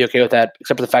us. And I'd be okay with that,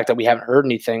 except for the fact that we haven't heard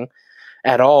anything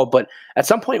at all. But at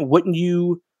some point, wouldn't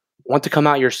you want to come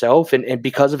out yourself and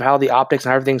because of how the optics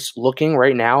and everything's looking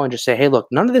right now and just say, hey, look,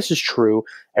 none of this is true.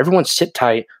 Everyone sit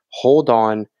tight. Hold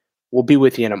on. We'll be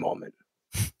with you in a moment.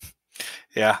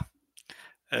 Yeah.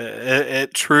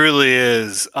 It truly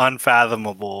is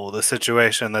unfathomable, the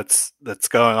situation that's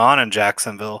going on in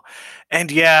Jacksonville.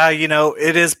 And yeah,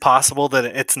 it is possible that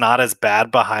it's not as bad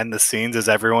behind the scenes as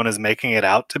everyone is making it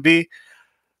out to be.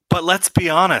 But let's be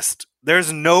honest,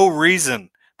 there's no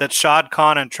reason that Shad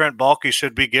Khan and Trent Baalke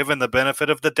should be given the benefit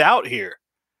of the doubt here.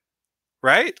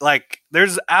 Right? Like,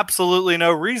 there's absolutely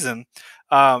no reason.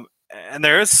 And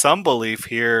there is some belief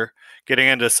here, getting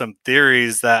into some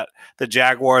theories, that the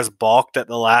Jaguars balked at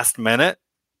the last minute,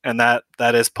 and that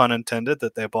is pun intended,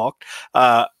 that they balked,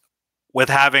 with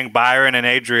having Byron and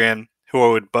Adrian,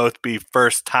 who would both be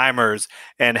first-timers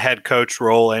in head coach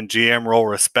role and GM role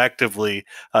respectively,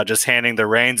 just handing the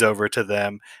reins over to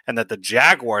them, and that the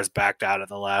Jaguars backed out at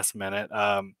the last minute.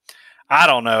 I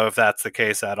don't know if that's the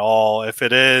case at all. If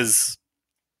it is,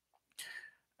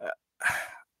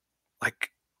 like,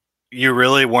 you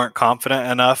really weren't confident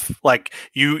enough? Like,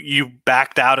 you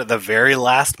backed out at the very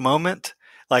last moment?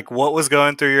 Like, what was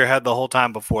going through your head the whole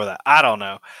time before that? I don't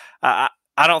know. I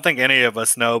don't think any of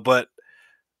us know, but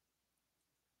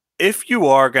if you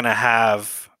are going to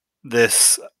have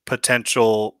this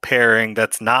potential pairing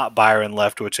that's not Byron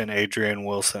Leftwich and Adrian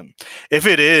Wilson, if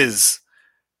it is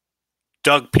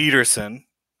Doug Peterson,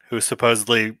 who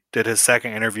supposedly did his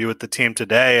second interview with the team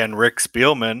today, and Rick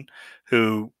Spielman,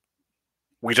 who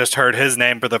we just heard his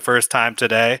name for the first time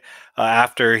today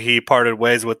after he parted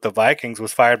ways with the Vikings,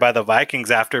 was fired by the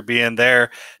Vikings after being their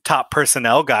top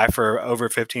personnel guy for over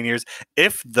 15 years.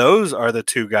 If those are the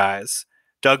two guys,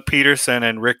 Doug Peterson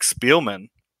and Rick Spielman,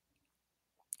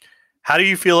 how do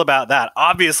you feel about that?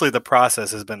 Obviously, the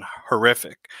process has been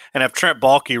horrific. And if Trent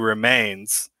Baalke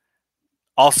remains,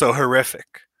 also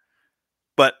horrific.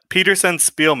 But Peterson,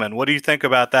 Spielman, what do you think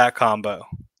about that combo?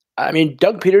 I mean,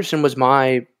 Doug Peterson was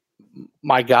my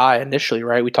guy initially,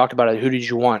 right? We talked about it. Who did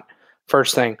you want?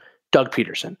 First thing, Doug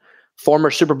Peterson, former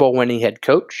Super Bowl winning head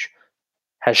coach,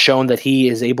 has shown that he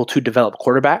is able to develop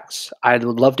quarterbacks. I'd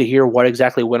love to hear what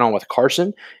exactly went on with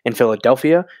Carson in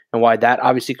Philadelphia and why that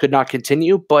obviously could not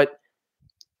continue. But,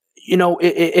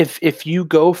 if you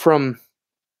go from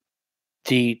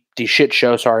the shit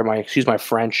show, excuse my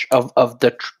French, of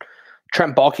the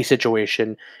Trent Baalke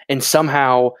situation, and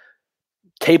somehow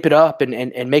tape it up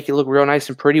and make it look real nice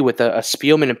and pretty with a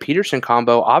Spielman and Peterson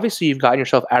combo, obviously you've gotten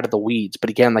yourself out of the weeds. But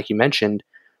again, like you mentioned,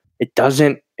 it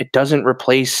doesn't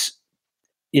replace,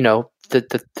 the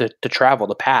travel,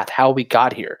 the path, how we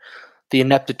got here, the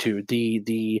ineptitude,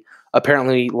 the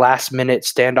apparently last minute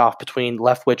standoff between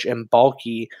Leftwich and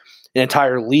Balky, an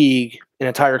entire league, an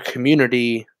entire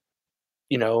community,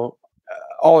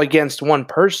 all against one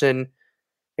person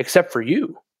except for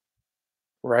you.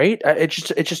 Right?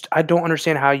 I don't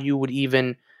understand how you would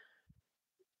even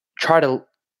try to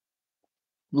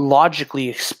logically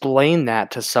explain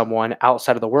that to someone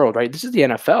outside of the world, right? This is the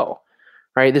NFL,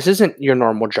 right? This isn't your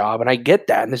normal job, and I get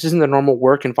that. And this isn't the normal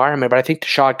work environment, but I think to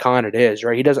Shad Khan it is,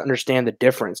 right? He doesn't understand the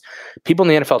difference. People in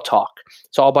the NFL talk.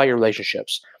 It's all about your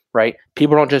relationships, right?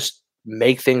 People don't just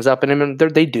make things up, and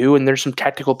they do, and there's some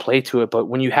technical play to it. But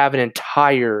when you have an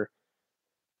entire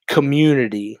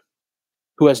community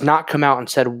who has not come out and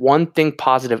said one thing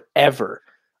positive ever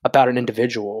about an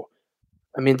individual,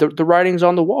 I mean, the writing's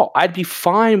on the wall. I'd be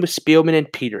fine with Spielman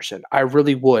and Peterson. I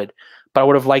really would. But I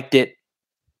would have liked it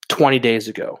 20 days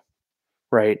ago,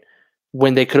 right?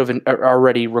 When they could have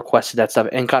already requested that stuff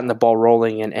and gotten the ball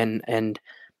rolling. And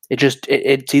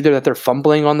it's either that they're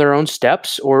fumbling on their own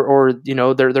steps or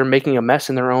they're making a mess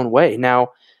in their own way. Now,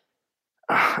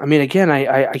 I mean, again,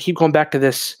 I keep going back to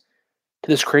this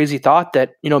crazy thought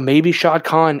that, maybe Shad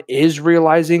Khan is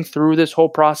realizing through this whole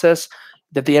process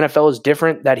that the NFL is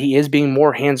different, that he is being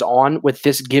more hands-on with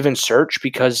this given search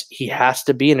because he has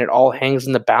to be, and it all hangs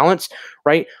in the balance,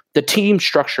 right? The team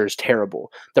structure is terrible.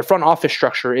 The front office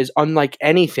structure is unlike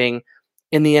anything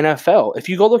in the NFL. If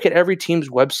you go look at every team's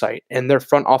website and their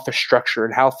front office structure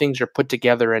and how things are put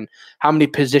together and how many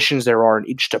positions there are in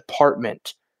each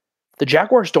department, the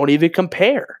Jaguars don't even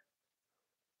compare,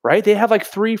 right? They have like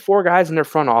 3-4 guys in their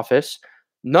front office.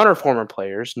 None are former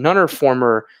players. None are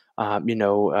former,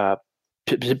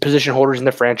 position holders in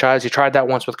the franchise. He tried that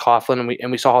once with Coughlin,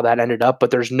 and we saw how that ended up.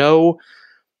 But there's no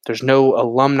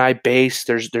alumni base.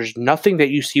 There's nothing that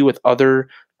you see with other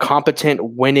competent,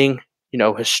 winning,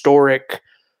 historic,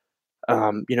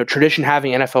 tradition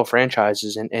having NFL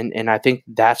franchises, and I think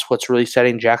that's what's really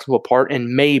setting Jacksonville apart.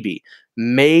 And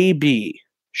maybe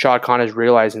Shad Khan is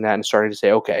realizing that and starting to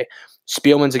say, okay,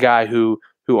 Spielman's a guy who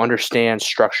understands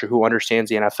structure, who understands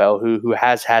the NFL, who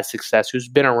has had success, who's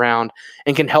been around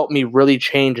and can help me really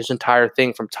change this entire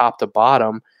thing from top to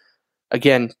bottom.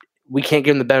 Again, we can't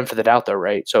give him the benefit of the doubt though,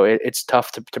 right? So it's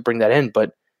tough to bring that in,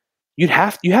 but you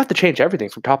have to change everything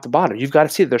from top to bottom. You've got to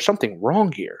see that there's something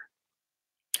wrong here.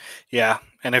 Yeah,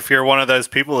 and if you're one of those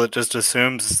people that just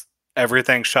assumes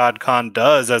everything Shad Khan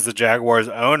does as the Jaguars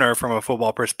owner from a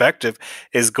football perspective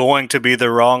is going to be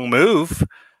the wrong move,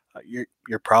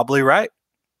 you're probably right.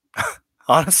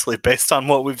 Honestly, based on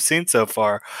what we've seen so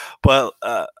far. But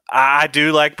I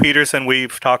do like Peterson.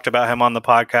 We've talked about him on the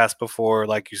podcast before.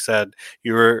 Like you said,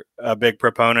 you were a big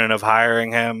proponent of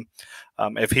hiring him.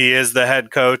 If he is the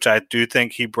head coach, I do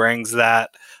think he brings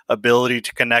that ability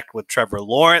to connect with Trevor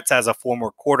Lawrence as a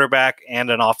former quarterback and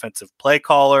an offensive play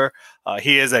caller.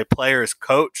 He is a player's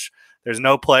coach. There's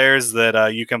no players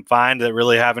that you can find that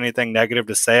really have anything negative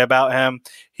to say about him.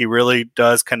 He really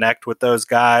does connect with those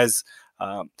guys.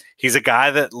 He's a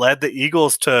guy that led the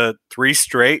Eagles to 3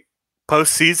 straight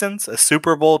postseasons, a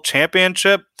Super Bowl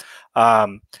championship.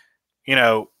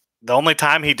 The only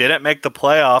time he didn't make the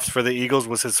playoffs for the Eagles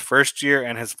was his first year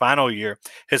and his final year.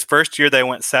 His first year, they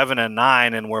went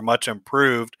 7-9 and were much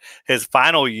improved. His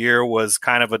final year was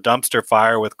kind of a dumpster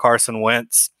fire with Carson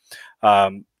Wentz.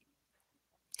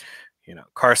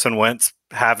 Carson Wentz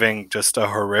having just a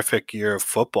horrific year of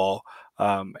football.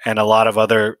 And a lot of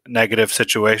other negative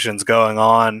situations going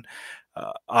on,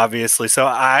 obviously. So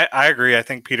I agree. I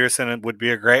think Peterson would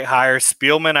be a great hire.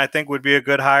 Spielman, I think, would be a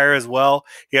good hire as well.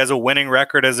 He has a winning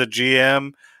record as a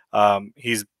GM.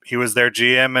 He was their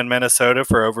GM in Minnesota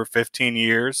for over 15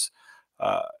 years.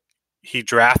 He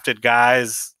drafted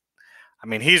guys. I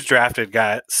mean, he's drafted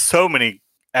so many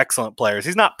excellent players.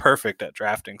 He's not perfect at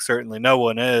drafting. Certainly no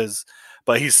one is.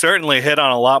 But he's certainly hit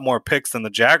on a lot more picks than the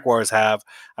Jaguars have.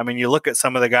 I mean, you look at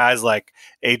some of the guys like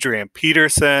Adrian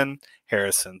Peterson,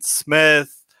 Harrison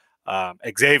Smith,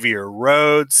 Xavier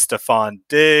Rhodes, Stephon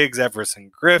Diggs, Everson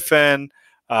Griffin,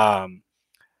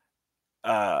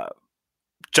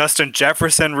 Justin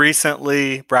Jefferson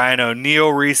recently, Brian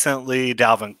O'Neill recently,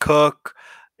 Dalvin Cook.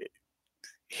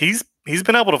 He's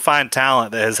been able to find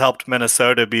talent that has helped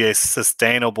Minnesota be a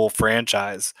sustainable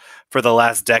franchise for the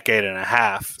last decade and a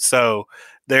half. So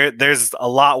there's a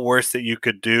lot worse that you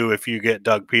could do if you get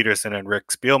Doug Peterson and Rick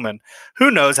Spielman. Who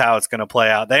knows how it's going to play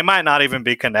out? They might not even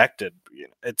be connected.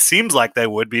 It seems like they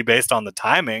would be based on the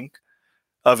timing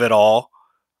of it all.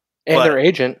 And their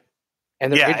agent.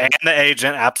 And their agent. And the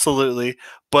agent, absolutely.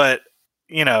 But,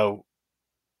 who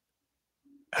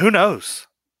knows?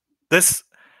 This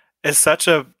is such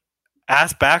a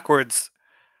ass backwards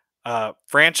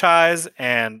franchise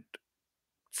and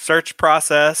search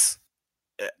process.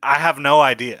 I have no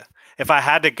idea. If I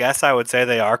had to guess, I would say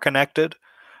they are connected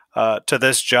to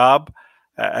this job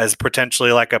as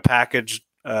potentially like a package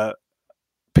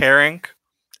pairing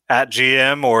at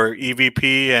GM or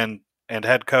EVP and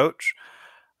head coach.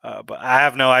 But I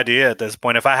have no idea at this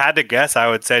point. If I had to guess, I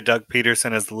would say Doug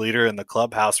Peterson is the leader in the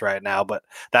clubhouse right now, but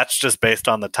that's just based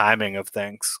on the timing of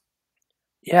things.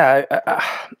 Yeah,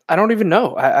 I don't even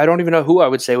know. I don't even know who I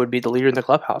would say would be the leader in the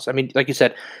clubhouse. I mean, like you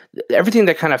said, everything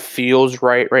that kind of feels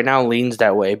right now leans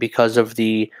that way because of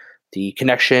the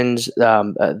connections,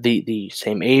 the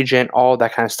same agent, all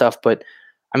that kind of stuff. But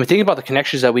I mean, thinking about the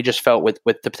connections that we just felt with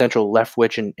the potential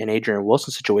Leftwich and Adrian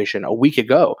Wilson situation a week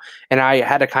ago, and I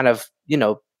had to kind of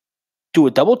do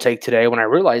a double take today when I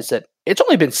realized that it's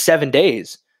only been 7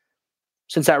 days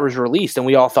since that was released, and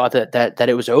we all thought that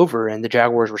it was over and the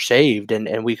Jaguars were saved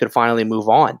and we could finally move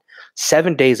on.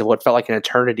 7 days of what felt like an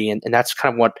eternity, and that's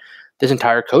kind of what this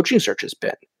entire coaching search has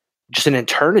been, just an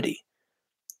eternity.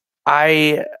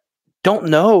 I don't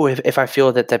know if I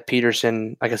feel that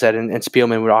Peterson, like I said, and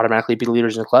Spielman would automatically be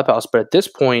leaders in the clubhouse, but at this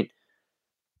point,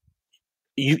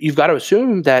 you've got to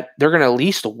assume that they're going to at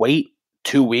least wait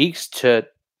 2 weeks to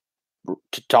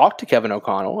talk to Kevin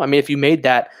O'Connell. I mean, if you made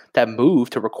that move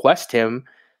to request him,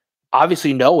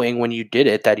 obviously knowing when you did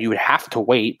it that you would have to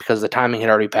wait because the timing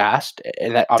had already passed,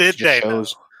 and that obviously just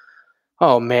shows. Know?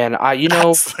 Oh man,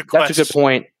 that's a good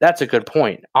point. That's a good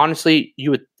point. Honestly, you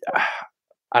would.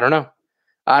 I don't know.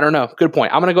 Good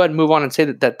point. I'm going to go ahead and move on and say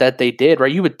that they did,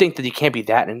 right? You would think that you can't be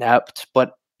that inept,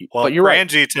 but you're right.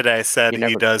 Rangy today said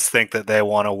he does think that they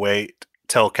want to wait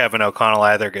till Kevin O'Connell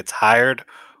either gets hired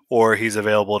or he's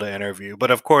available to interview.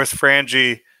 But of course,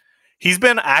 Frangie, he's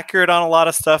been accurate on a lot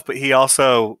of stuff, but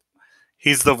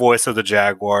he's the voice of the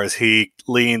Jaguars. He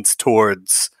leans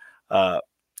towards,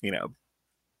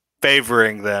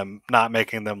 favoring them, not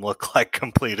making them look like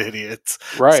complete idiots.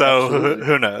 Right. So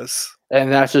who knows?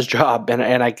 And that's his job, and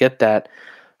I get that.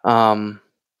 But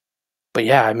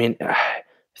yeah, I mean,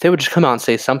 if they would just come out and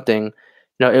say something,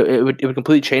 it would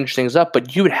completely change things up.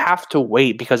 But you would have to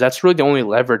wait because that's really the only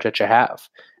leverage that you have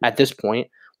at this point.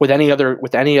 With any other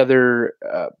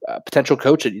potential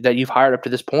coach that you've hired up to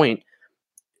this point,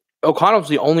 O'Connell's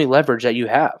the only leverage that you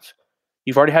have.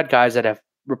 You've already had guys that have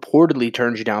reportedly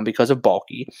turned you down because of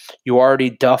bulky. You already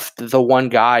duffed the one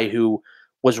guy who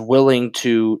was willing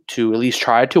to at least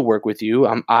try to work with you.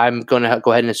 I'm going to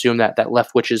go ahead and assume that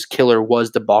Leftwich's killer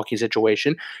was the bulky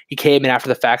situation. He came in after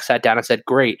the fact, sat down and said,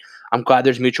 great, I'm glad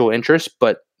there's mutual interest,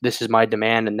 but this is my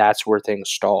demand, and that's where things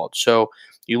stalled. So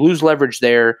you lose leverage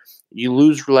there. You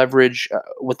lose leverage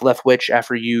with Leftwich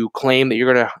after you claim that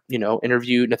you're going to,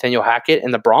 interview Nathaniel Hackett,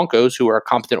 and the Broncos, who are a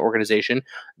competent organization,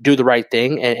 do the right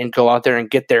thing and go out there and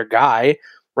get their guy,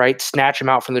 right? Snatch him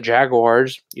out from the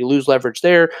Jaguars. You lose leverage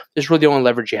there. This is really the only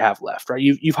leverage you have left, right?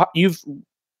 You've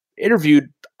interviewed,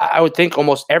 I would think,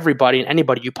 almost everybody and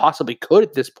anybody you possibly could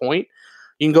at this point.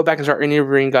 You can go back and start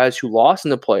interviewing guys who lost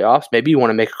in the playoffs. Maybe you want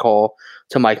to make a call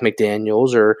to Mike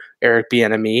McDaniels or Eric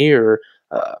Bieniemy or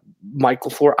Mike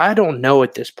LaFleur. I don't know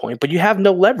at this point, but you have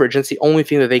no leverage. That's the only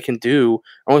thing that they can do,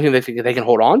 only thing that they can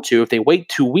hold on to if they wait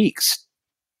 2 weeks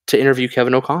to interview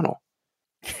Kevin O'Connell.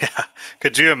 Yeah.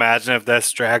 Could you imagine if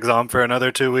this drags on for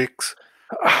another 2 weeks?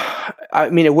 I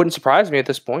mean, it wouldn't surprise me at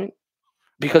this point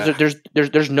because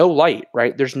there's no light,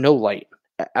 right? There's no light.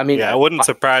 I mean, yeah, it wouldn't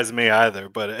surprise me either,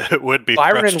 but it would be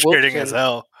frustrating as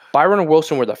hell. Byron and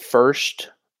Wilson were the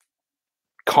first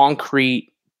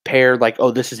concrete pair, like, oh,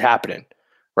 this is happening,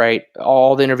 right?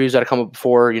 All the interviews that had come up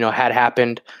before, had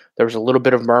happened. There was a little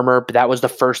bit of murmur, but that was the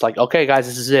first, like, okay, guys,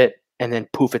 this is it. And then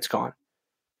poof, it's gone.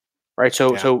 Right.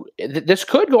 So this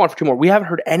could go on for 2 more. We haven't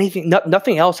heard anything.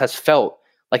 Nothing else has felt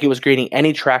like it was gaining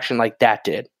any traction like that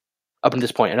did up until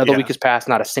this point. Another week has passed.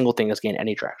 Not a single thing has gained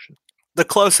any traction. The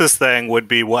closest thing would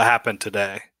be what happened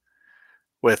today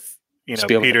with,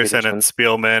 Peterson and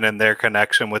Spielman and their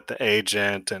connection with the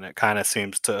agent. And it kind of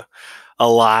seems to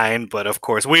align, but of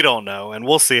course we don't know, and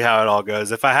we'll see how it all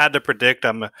goes. If I had to predict,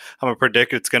 I'm gonna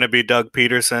predict it's going to be Doug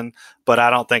Peterson, but I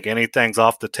don't think anything's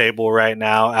off the table right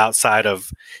now outside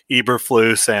of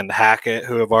Eberflus and Hackett,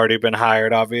 who have already been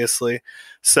hired, obviously.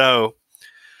 So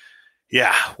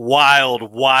yeah,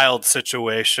 wild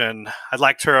situation. I'd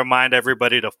like to remind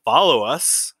everybody to follow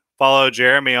us. Follow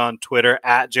Jeremy on Twitter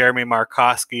at Jeremy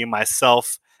Markowski,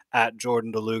 myself at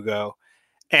Jordan DeLugo,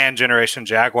 and Generation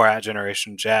Jaguar at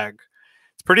Generation Jag.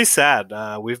 It's pretty sad.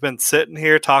 We've been sitting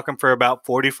here talking for about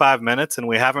 45 minutes, and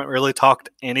we haven't really talked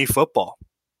any football.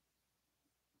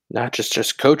 Not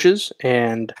just coaches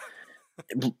and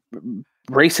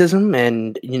racism,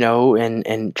 and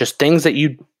and just things that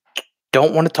you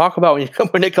don't want to talk about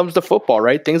when it comes to football,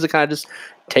 right? Things that kind of just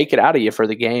take it out of you for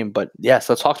the game. But yes,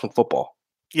 let's talk some football.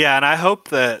 Yeah, and I hope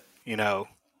that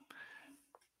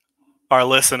our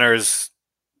listeners,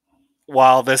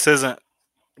 while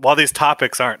these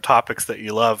topics aren't topics that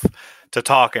you love to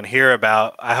talk and hear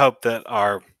about, I hope that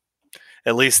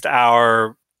at least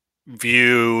our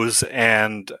views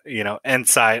and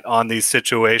insight on these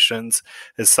situations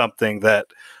is something that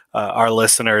our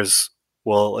listeners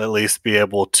will at least be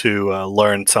able to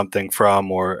learn something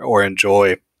from or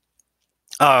enjoy.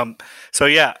 So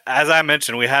yeah, as I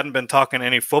mentioned, we hadn't been talking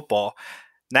any football.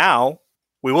 Now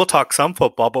we will talk some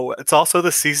football, but it's also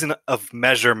the season of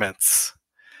measurements.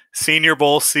 Senior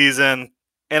Bowl season,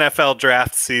 NFL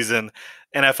draft season,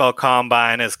 NFL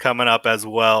Combine is coming up as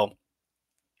well.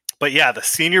 But yeah, the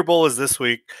Senior Bowl is this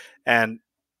week, and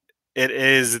it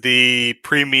is the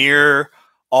premier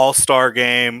all-star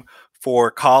game for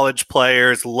college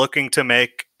players looking to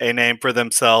make a name for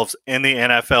themselves in the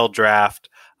NFL draft.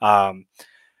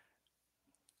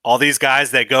 All these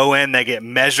guys that go in, they get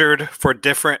measured for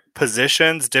different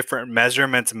positions. Different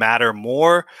measurements matter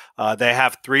more. They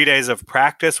have 3 days of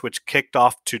practice, which kicked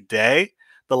off today.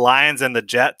 The Lions and the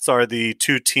Jets are the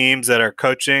two teams that are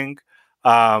coaching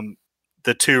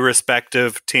the two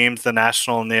respective teams, the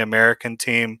national and the American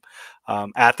team,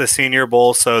 at the Senior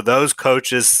Bowl. So those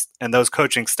coaches and those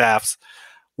coaching staffs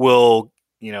will,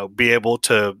 be able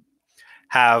to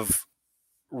have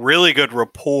really good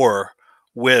rapport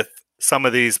with some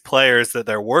of these players that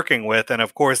they're working with. And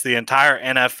of course, the entire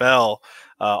NFL,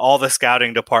 all the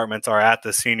scouting departments are at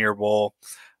the Senior Bowl.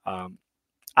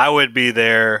 I would be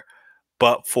there,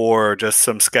 but for just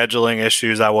some scheduling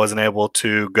issues, I wasn't able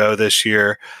to go this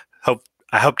year.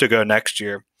 I hope to go next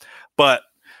year. But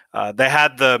they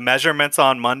had the measurements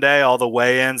on Monday, all the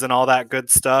weigh-ins and all that good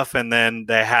stuff, and then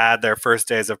they had their first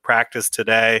days of practice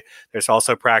today. There's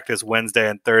also practice Wednesday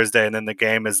and Thursday, and then the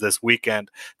game is this weekend.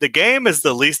 The game is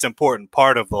the least important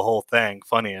part of the whole thing,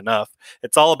 funny enough.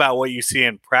 It's all about what you see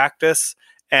in practice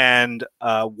and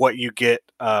what you get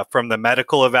from the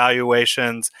medical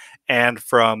evaluations and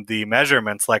from the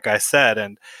measurements, like I said.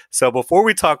 And so before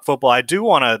we talk football, I do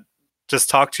want to just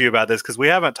talk to you about this because we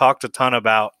haven't talked a ton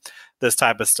about this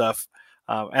type of stuff.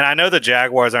 And I know the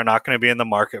Jaguars are not going to be in the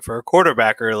market for a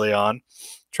quarterback early on.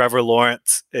 Trevor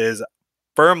Lawrence is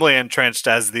firmly entrenched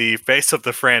as the face of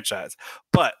the franchise.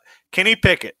 But Kenny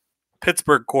Pickett,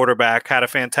 Pittsburgh quarterback, had a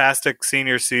fantastic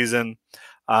senior season.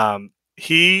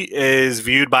 He is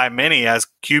viewed by many as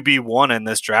QB1 in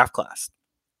this draft class.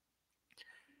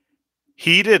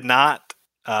 He did not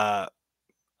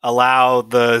allow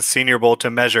the Senior Bowl to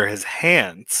measure his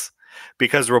hands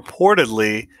because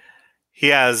reportedly he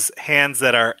has hands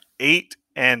that are 8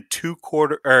 and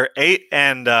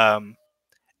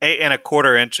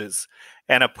 8.25 inches.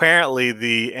 And apparently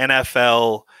the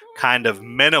NFL kind of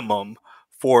minimum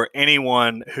for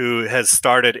anyone who has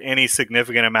started any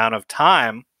significant amount of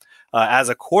time as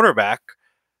a quarterback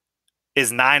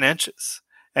is 9 inches.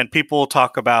 And people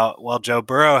talk about, well, Joe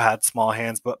Burrow had small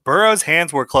hands, but Burrow's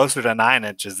hands were closer to 9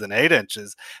 inches than 8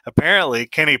 inches. Apparently,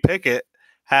 Kenny Pickett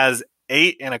has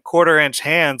 8.25 inch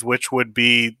hands, which would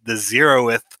be the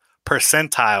 0th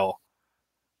percentile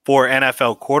for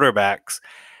NFL quarterbacks.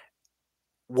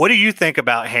 What do you think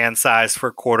about hand size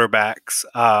for quarterbacks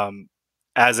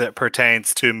as it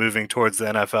pertains to moving towards the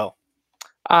NFL?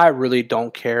 I really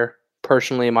don't care.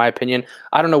 Personally, in my opinion,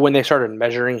 I don't know when they started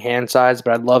measuring hand size,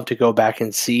 but I'd love to go back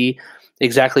and see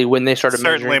exactly when they started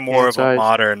measuring hand size. Certainly more of a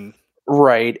modern.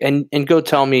 Right. And go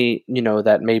tell me,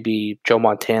 that maybe Joe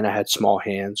Montana had small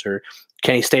hands or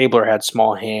Kenny Stabler had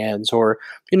small hands or,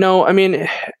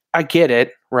 I get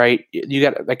it, right? You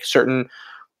got like certain,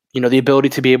 the ability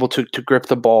to be able to grip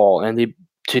the ball and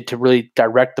to really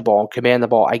direct the ball and command the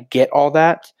ball. I get all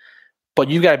that, but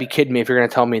you got to be kidding me if you're going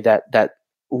to tell me that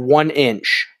 1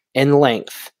 inch in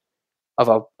length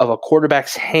of a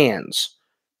quarterback's hands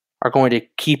are going to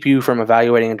keep you from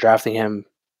evaluating and drafting him.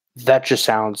 That just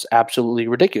sounds absolutely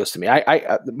ridiculous to me.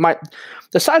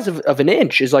 The size of an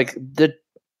inch is like the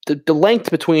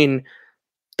length between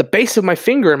the base of my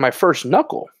finger and my first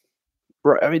knuckle.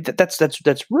 I mean, that's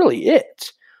really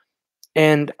it.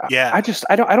 And yeah, I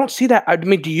don't see that. I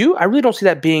mean, do you? I really don't see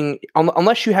that being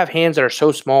unless you have hands that are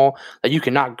so small that you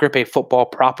cannot grip a football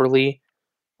properly.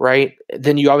 Right?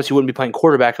 Then you obviously wouldn't be playing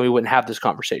quarterback and we wouldn't have this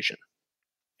conversation.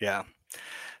 Yeah.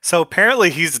 So apparently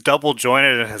he's double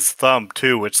jointed in his thumb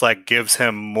too, which gives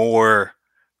him more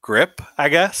grip, I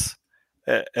guess.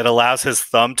 It allows his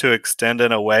thumb to extend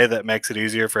in a way that makes it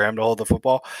easier for him to hold the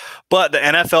football. But the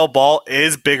NFL ball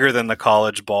is bigger than the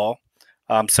college ball.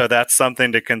 So that's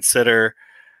something to consider.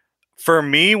 For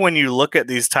me, when you look at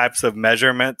these types of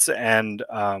measurements and,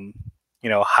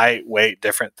 height, weight,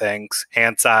 different things,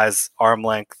 hand size, arm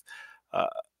length,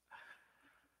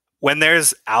 when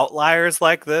there's outliers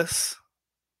like this,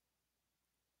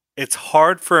 it's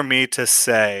hard for me to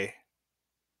say,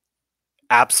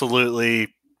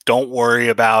 absolutely, don't worry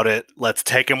about it. Let's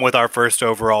take him with our first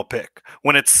overall pick.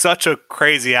 When it's such a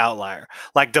crazy outlier,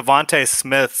 like Devontae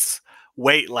Smith's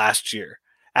weight last year,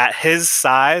 at his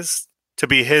size to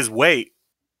be his weight,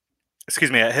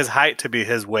 at his height to be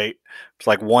his weight, it's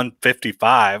like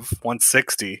 155,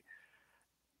 160.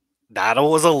 That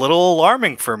was a little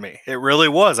alarming for me. It really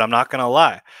was. I'm not going to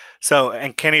lie. So,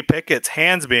 and Kenny Pickett's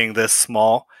hands being this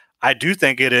small, I do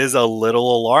think it is a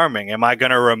little alarming. Am I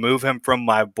going to remove him from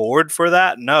my board for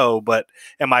that? No, but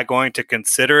am I going to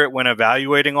consider it when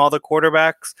evaluating all the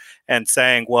quarterbacks and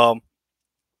saying, well,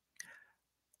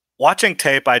 watching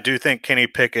tape, I do think Kenny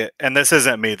Pickett, and this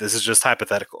isn't me, this is just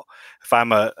hypothetical. If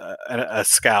I'm a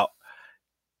scout,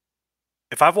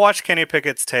 if I've watched Kenny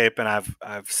Pickett's tape and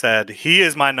I've said he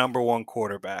is my number one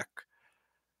quarterback,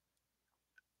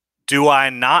 do I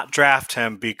not draft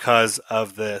him because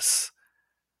of this?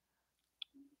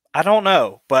 I don't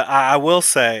know, but I will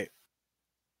say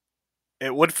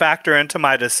it would factor into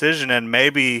my decision, and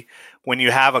maybe when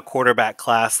you have a quarterback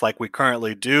class like we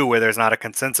currently do, where there's not a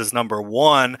consensus number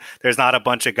one, there's not a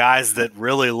bunch of guys that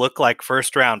really look like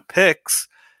first-round picks,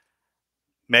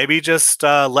 maybe just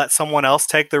let someone else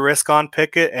take the risk on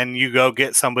Pickett and you go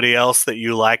get somebody else that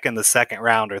you like in the second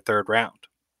round or third round.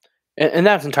 And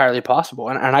that's entirely possible.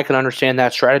 And I can understand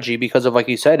that strategy because of, like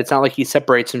you said, it's not like he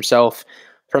separates himself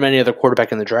from any other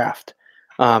quarterback in the draft.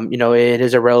 It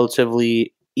is a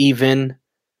relatively even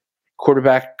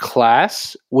quarterback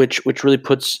class, which really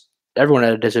puts everyone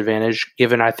at a disadvantage,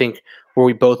 given, I think, where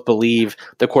we both believe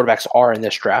the quarterbacks are in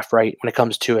this draft, right, when it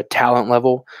comes to a talent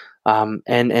level and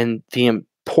the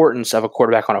importance of a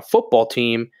quarterback on a football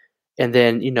team. And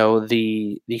then,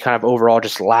 the kind of overall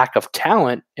just lack of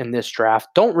talent in this draft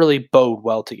don't really bode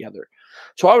well together.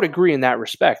 So I would agree in that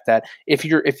respect that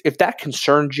if that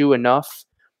concerns you enough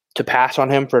to pass on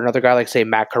him for another guy like, say,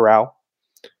 Matt Corral,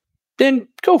 then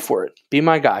go for it. Be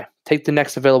my guy. Take the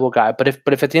next available guy. But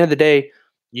if at the end of the day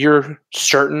you're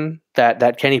certain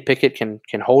that Kenny Pickett can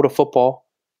hold a football,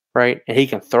 right, and he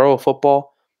can throw a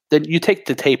football, then you take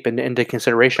the tape into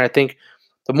consideration. I think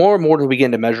the more and more that we get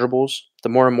into measurables, the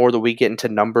more and more that we get into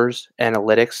numbers,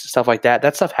 analytics, stuff like that,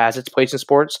 that stuff has its place in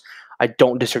sports. I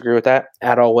don't disagree with that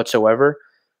at all whatsoever.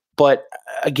 But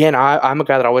again, I'm a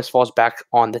guy that always falls back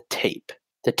on the tape.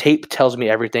 The tape tells me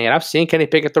everything. And I've seen Kenny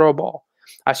Pickett throw a ball.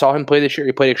 I saw him play this year.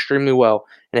 He played extremely well.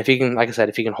 And if he can, like I said,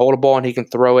 if he can hold a ball and he can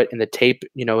throw it and the tape,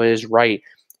 is right,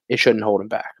 it shouldn't hold him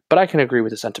back. But I can agree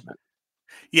with the sentiment.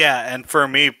 Yeah, and for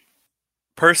me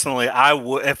personally,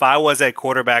 if I was a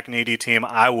quarterback needy team,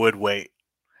 I would wait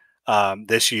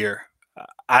this year.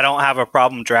 I don't have a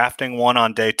problem drafting one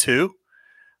on day 2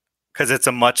 because it's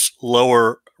a much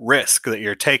lower risk that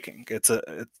you're taking.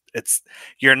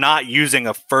 You're not using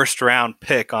a first round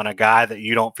pick on a guy that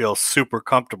you don't feel super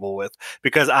comfortable with,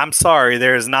 because I'm sorry,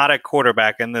 there is not a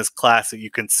quarterback in this class that you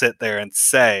can sit there and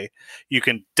say you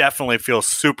can definitely feel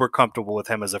super comfortable with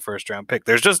him as a first round pick.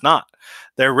 There's just not.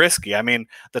 They're risky. I mean,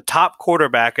 the top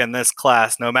quarterback in this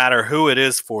class, no matter who it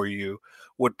is for you,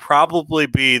 would probably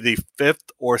be the 5th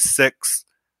or 6th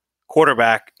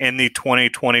quarterback in the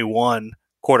 2021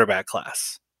 quarterback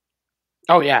class.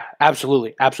 Oh, yeah,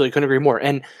 absolutely. Absolutely. Couldn't agree more.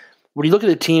 And when you look at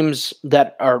the teams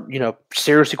that are,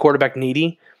 seriously quarterback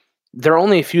needy, there are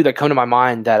only a few that come to my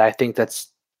mind that I think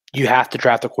you have to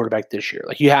draft a quarterback this year.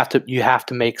 Like you have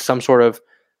to make some sort of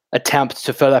attempt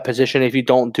to fill that position if you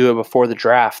don't do it before the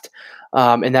draft.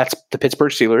 And that's the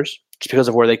Pittsburgh Steelers, just because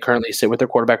of where they currently sit with their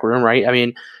quarterback room, right? I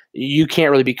mean, you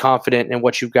can't really be confident in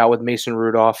what you've got with Mason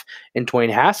Rudolph and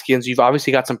Dwayne Haskins. You've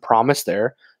obviously got some promise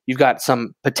there. You've got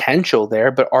some potential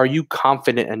there, but are you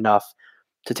confident enough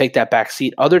to take that back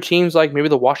seat? Other teams, like maybe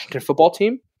the Washington football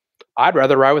team, I'd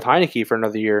rather ride with Heineke for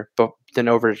another year than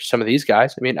over some of these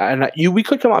guys. I mean, we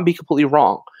could come out and be completely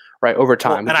wrong, right, over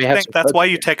time. Well, and I think that's why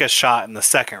you take a shot in the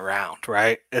second round,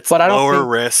 right? It's lower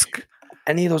risk.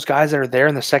 Any of those guys that are there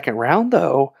in the second round,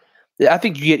 though, I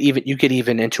think you get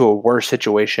even into a worse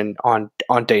situation on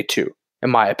day 2, in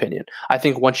my opinion. I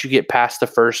think once you get past the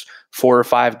first 4 or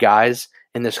 5 guys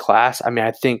in this class, I mean,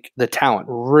 I think the talent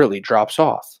really drops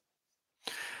off.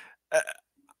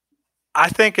 I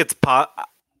think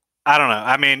I don't know.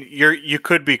 I mean, you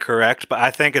could be correct, but I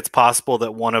think it's possible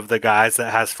that one of the guys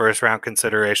that has first round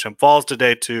consideration falls to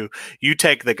day 2. You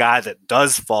take the guy that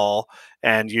does fall,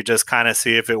 and you just kind of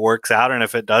see if it works out, and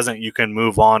if it doesn't, you can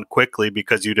move on quickly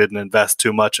because you didn't invest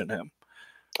too much in him.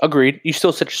 Agreed. You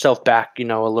still set yourself back, a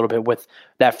little bit with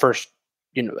that first,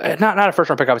 not a first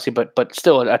round pick, obviously, but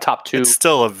still a top 2. It's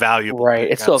still a valuable right.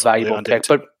 pick. It's still a valuable pick,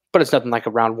 but it's nothing like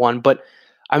a round 1. But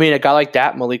I mean, a guy like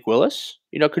that, Malik Willis,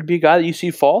 could be a guy that you see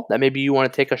fall that maybe you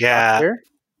want to take a shot there.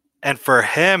 And for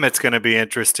him, it's going to be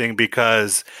interesting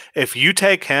because if you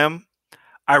take him,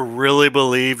 I really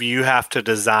believe you have to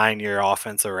design your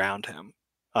offense around him.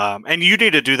 And you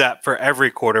need to do that for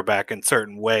every quarterback in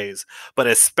certain ways, but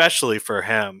especially for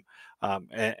him.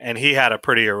 And he had a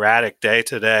pretty erratic day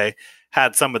today.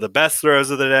 Had some of the best throws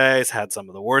of the day, had some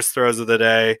of the worst throws of the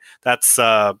day. That's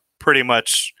pretty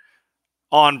much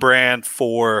on brand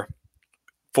for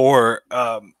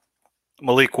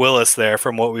Malik Willis there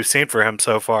from what we've seen for him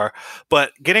so far.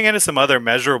 But getting into some other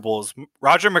measurables,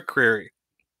 Roger McCreary,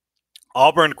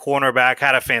 Auburn cornerback,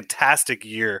 had a fantastic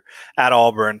year at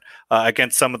Auburn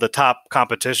against some of the top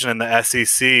competition in the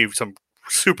SEC, some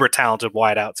super talented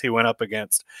wideouts he went up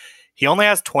against. He only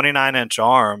has 29-inch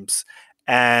arms,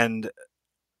 and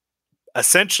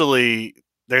essentially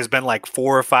there's been like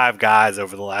 4 or 5 guys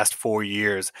over the last 4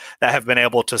 years that have been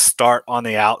able to start on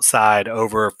the outside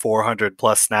over 400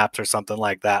 plus snaps or something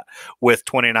like that with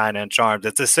 29-inch arms.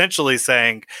 It's essentially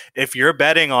saying if you're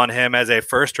betting on him as a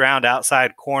first round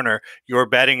outside corner, you're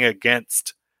betting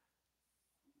against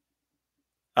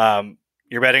the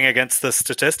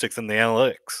statistics and the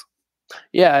analytics.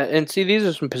 Yeah, and see, these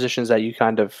are some positions that you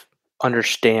kind of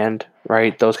understand,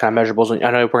 right? Those kind of measurables.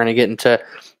 I know we're going to get into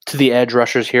the edge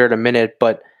rushers here in a minute,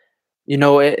 but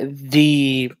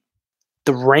the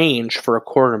range for a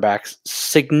quarterback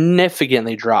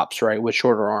significantly drops, right, with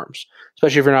shorter arms,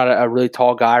 especially if you're not a really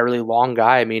tall guy, really long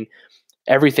guy. I mean,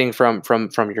 everything from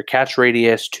your catch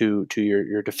radius to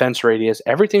your defense radius,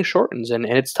 everything shortens, and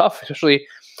it's tough, especially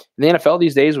in the NFL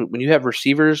these days when you have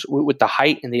receivers with the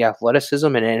height and the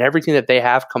athleticism and everything that they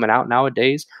have coming out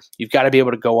nowadays. You've got to be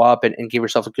able to go up and give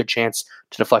yourself a good chance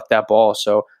to deflect that ball.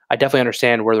 So I definitely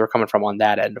understand where they're coming from on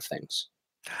that end of things.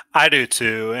 I do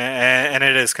too, and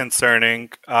it is concerning.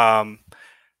 And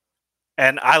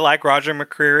I like Roger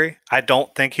McCreary. I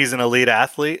don't think he's an elite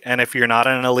athlete. And if you're not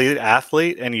an elite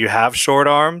athlete and you have short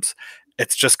arms,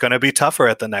 it's just going to be tougher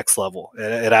at the next level.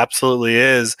 It absolutely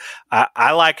is.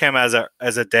 I like him as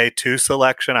a day 2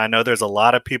 selection. I know there's a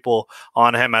lot of people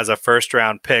on him as a first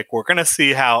round pick. We're going to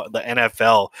see how the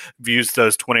NFL views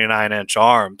those 29-inch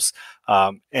arms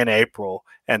in April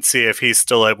and see if he's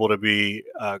still able to be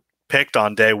picked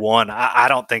on day 1. I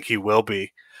don't think he will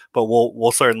be, but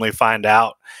we'll certainly find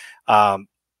out.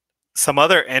 Some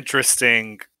other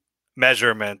interesting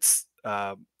measurements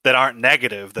that aren't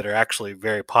negative, that are actually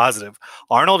very positive.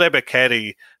 Arnold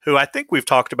Ebiketie, who I think we've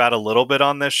talked about a little bit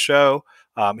on this show.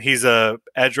 He's a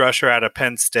edge rusher out of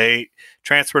Penn State,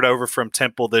 transferred over from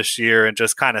Temple this year and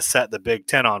just kind of set the Big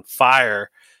Ten on fire.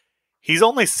 He's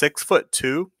only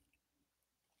 6'2",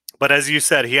 but as you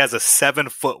said, he has a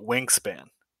 7-foot wingspan.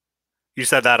 You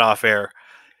said that off air.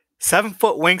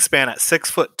 7-foot wingspan at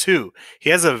 6'2".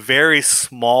 He has a very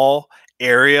small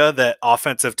area that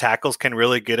offensive tackles can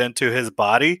really get into his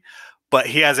body, but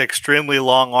he has extremely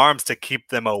long arms to keep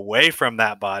them away from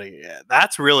that body.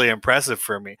 That's really impressive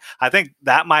for me. I think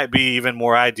that might be even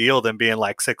more ideal than being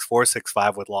like 6'4",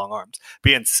 6'5" with long arms.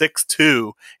 Being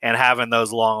 6'2" and having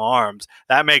those long arms,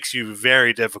 that makes you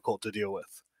very difficult to deal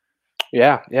with.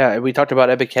 Yeah. We talked about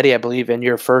Ebiketie, I believe, in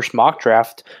your first mock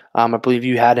draft. I believe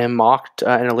you had him mocked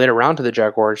in a later round to the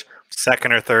Jaguars.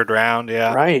 2nd or 3rd round,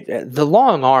 yeah. Right. The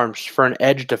long arms for an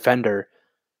edge defender,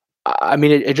 I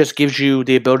mean, it just gives you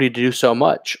the ability to do so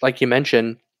much. Like you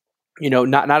mentioned,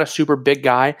 not a super big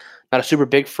guy, not a super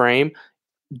big frame.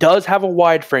 Does have a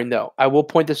wide frame, though. I will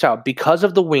point this out. Because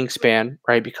of the wingspan,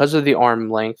 right, because of the arm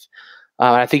length,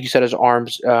 I think you said his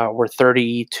arms were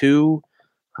 32.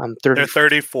 They're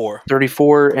 34.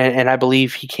 34, and I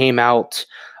believe he came out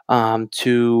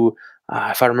to,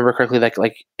 if I remember correctly,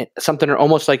 like something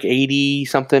almost like 80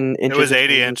 something inches. It was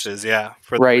 80 inches, yeah.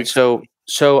 Right. So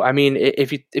I mean,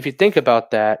 if you think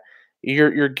about that,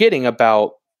 you're getting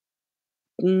about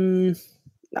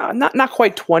not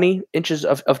quite 20 inches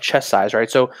of chest size,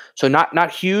 right? So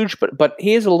not huge, but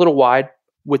he is a little wide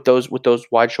with those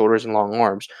wide shoulders and long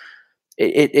arms.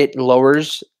 It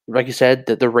lowers, like you said,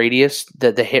 the radius,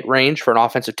 the hit range for an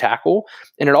offensive tackle.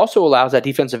 And it also allows that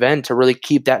defensive end to really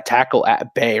keep that tackle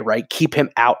at bay, right? Keep him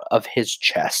out of his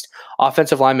chest.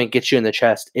 Offensive lineman gets you in the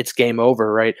chest, it's game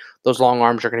over, right? Those long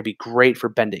arms are going to be great for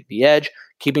bending the edge,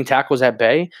 keeping tackles at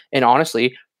bay, and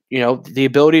honestly, the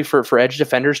ability for edge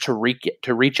defenders to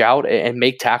reach out and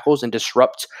make tackles and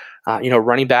disrupt,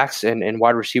 running backs and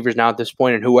wide receivers now at this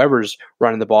point, and whoever's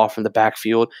running the ball from the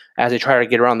backfield as they try to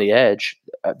get around the edge.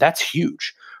 That's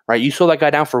huge, right? You slow that guy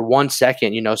down for 1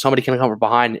 second, somebody can come from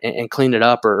behind and clean it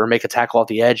up or make a tackle at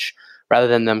the edge rather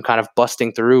than them kind of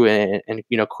busting through and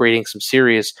creating some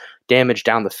serious damage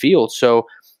down the field. So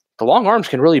the long arms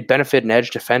can really benefit an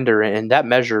edge defender, and that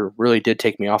measure really did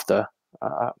take me off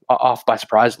by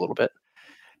surprise a little bit.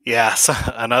 Yeah, so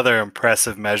another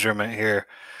impressive measurement here.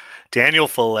 Daniel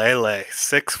Falele,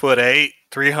 6'8",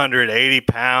 380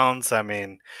 pounds. I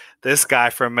mean, this guy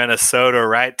from Minnesota,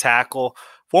 right tackle,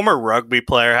 former rugby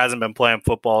player, hasn't been playing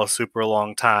football a super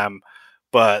long time,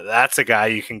 but that's a guy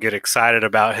you can get excited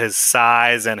about. His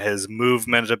size and his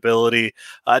movement ability.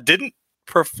 Didn't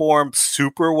perform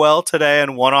super well today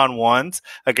in one-on-ones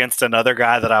against another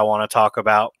guy that I want to talk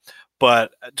about.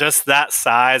 But just that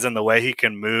size and the way he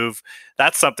can move,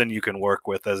 that's something you can work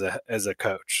with as a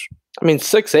coach. I mean,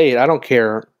 6'8", I don't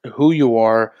care who you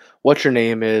are, what your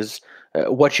name is,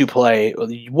 what you play.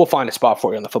 We'll find a spot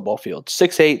for you on the football field.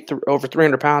 6'8", over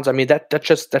 300 pounds. I mean, that's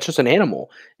just an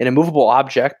animal, an immovable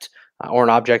object, or an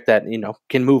object that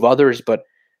can move others. But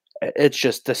it's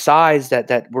just the size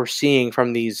that we're seeing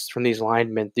from these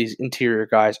linemen, these interior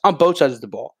guys on both sides of the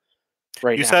ball.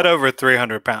 Right. You said over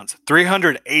 300 pounds.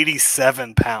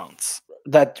 387 pounds.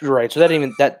 That's right. So let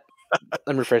me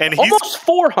rephrase. And almost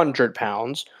 400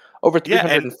 pounds. Over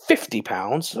 350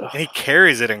 pounds. And he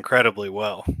carries it incredibly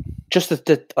well. Just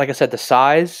like I said, the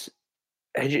size.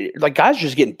 Like, guys are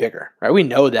just getting bigger, right? We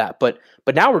know that, but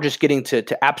now we're just getting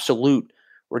to absolute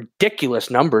ridiculous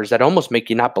numbers that almost make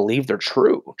you not believe they're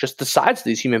true. Just the size of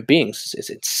these human beings is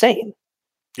insane.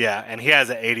 Yeah, and he has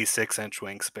an 86-inch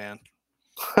wingspan.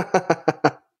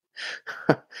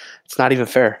 It's not even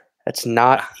fair. That's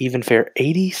not even fair.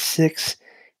 86-inch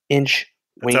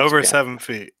wingspan. It's over 7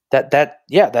 feet.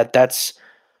 That's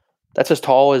as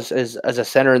tall as a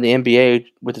center in the NBA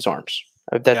with his arms.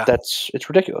 It's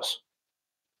ridiculous.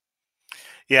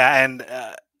 Yeah, and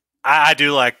I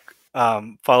do like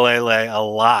Falele a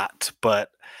lot,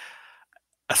 but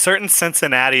a certain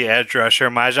Cincinnati edge rusher,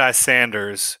 Myjai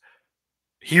Sanders,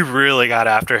 he really got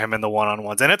after him in the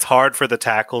one-on-ones. And it's hard for the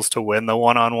tackles to win the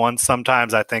one-on-ones.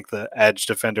 Sometimes I think the edge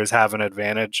defenders have an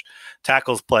advantage.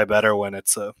 Tackles play better when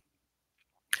it's a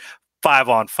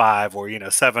 5-on-5 or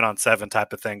 7-on-7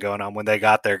 type of thing going on when they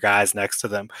got their guys next to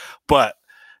them. But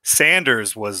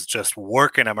Sanders was just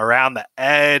working him around the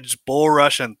edge, bull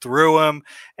rushing through him.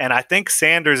 And I think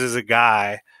Sanders is a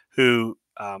guy who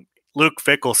Luke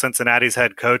Fickell, Cincinnati's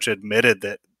head coach, admitted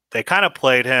that they kind of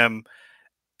played him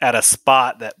at a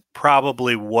spot that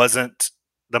probably wasn't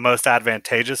the most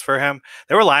advantageous for him.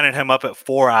 They were lining him up at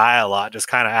 4-eye a lot, just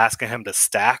kind of asking him to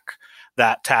stack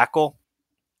that tackle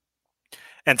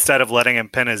instead of letting him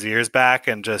pin his ears back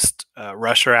and just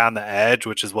rush around the edge,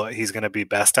 which is what he's going to be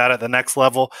best at the next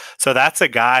level. So that's a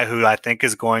guy who I think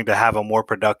is going to have a more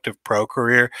productive pro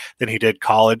career than he did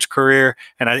college career.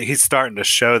 And he's starting to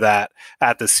show that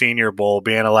at the Senior Bowl,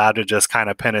 being allowed to just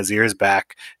kind of pin his ears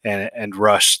back and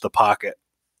rush the pocket.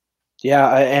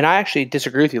 Yeah, and I actually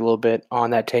disagree with you a little bit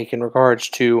on that take in regards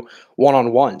to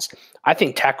one-on-ones. I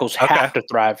think tackles have to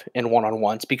thrive in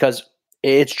one-on-ones because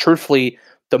it's truthfully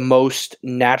the most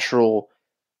natural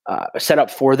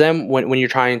setup for them when you're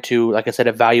trying to, like I said,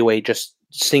 evaluate just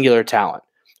singular talent,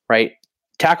 right?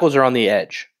 Tackles are on the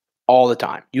edge all the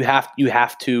time. You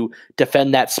have to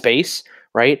defend that space,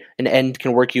 right? An end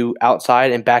can work you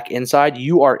outside and back inside.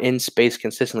 You are in space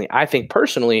consistently. I think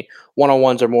personally,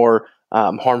 one-on-ones are more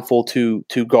harmful to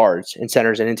guards and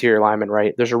centers and interior linemen,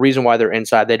 right? There's a reason why they're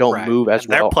inside. They don't move as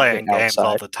well. They're playing games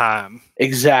all the time.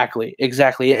 Exactly.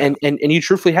 Yeah. And you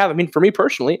truthfully have. I mean, for me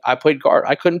personally, I played guard.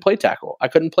 I couldn't play tackle. I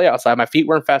couldn't play outside. My feet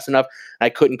weren't fast enough. And I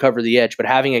couldn't cover the edge. But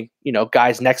having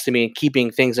guys next to me and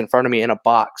keeping things in front of me in a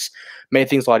box made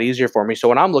things a lot easier for me. So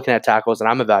when I'm looking at tackles and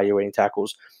I'm evaluating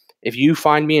tackles, if you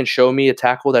find me and show me a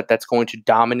tackle that's going to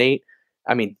dominate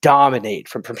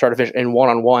from start to finish in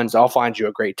one-on-ones, I'll find you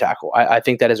a great tackle. I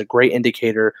think that is a great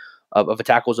indicator of a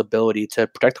tackle's ability to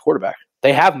protect the quarterback.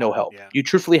 They have no help. Yeah. You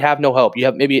truthfully have no help. You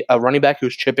have maybe a running back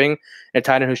who's chipping and a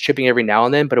tight end who's chipping every now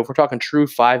and then, but if we're talking true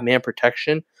 5-man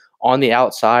protection on the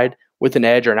outside with an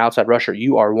edge or an outside rusher,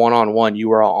 you are one-on-one.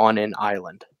 You are on an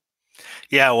island.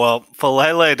 Yeah, well,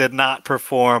 Falele did not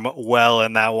perform well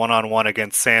in that one-on-one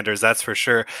against Sanders, that's for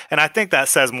sure. And I think that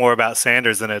says more about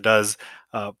Sanders than it does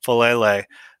Falele,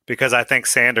 because I think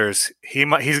Sanders,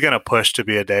 he's going to push to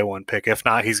be a day one pick. If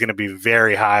not, he's going to be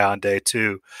very high on day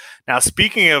two. Now,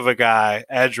 speaking of a guy,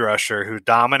 edge rusher, who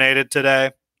dominated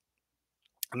today,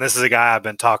 And this is a guy I've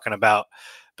been talking about,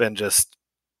 been just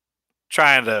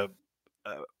trying to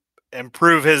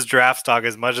improve his draft stock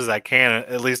as much as I can,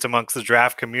 at least amongst the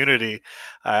draft community.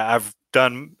 I've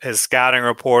done his scouting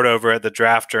report over at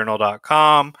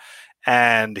thedraftjournal.com,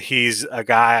 and he's a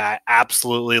guy I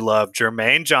absolutely love.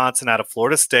 Jermaine Johnson out of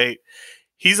Florida State.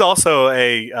 He's also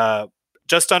a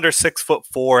just under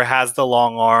 6'4", has the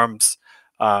long arms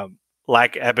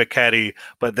like Ebiketie,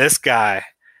 but this guy,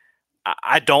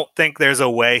 I don't think there's a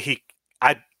way he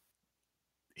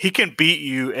can beat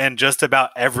you in just about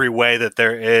every way that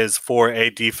there is for a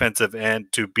defensive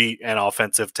end to beat an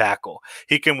offensive tackle.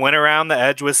 He can win around the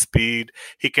edge with speed.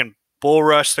 He can bull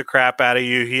rush the crap out of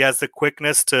you. He has the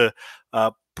quickness to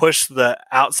push the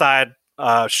outside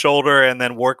shoulder and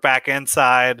then work back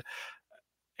inside.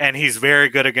 And he's very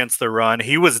good against the run.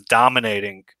 He was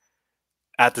dominating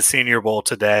at the Senior Bowl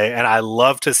today, and I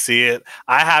love to see it.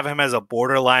 I have him as a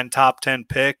borderline top 10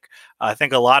 pick. I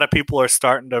think a lot of people are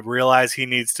starting to realize he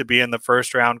needs to be in the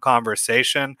first round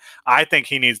conversation. I think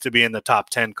he needs to be in the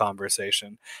top 10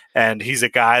 conversation. And he's a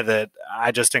guy that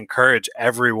I just encourage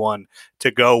everyone to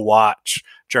go watch.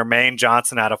 Jermaine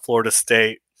Johnson out of Florida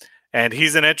State. And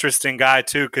he's an interesting guy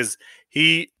too, because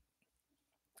he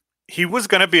was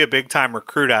going to be a big-time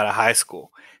recruit out of high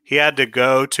school. He had to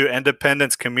go to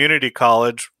Independence Community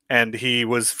College, and he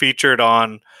was featured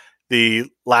on the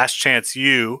Last Chance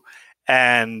U,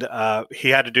 and he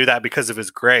had to do that because of his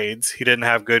grades. He didn't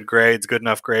have good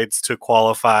enough grades to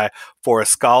qualify for a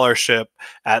scholarship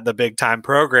at the big-time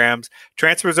programs.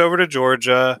 Transfers over to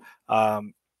Georgia.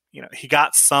 He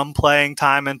got some playing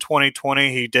time in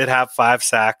 2020. He did have 5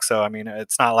 sacks, so I mean,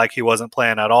 it's not like he wasn't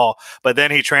playing at all. But then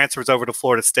he transfers over to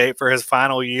Florida State for his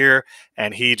final year,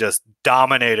 and he just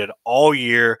dominated all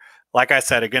year. Like I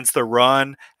said, against the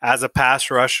run, as a pass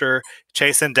rusher,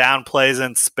 chasing down plays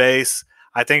in space.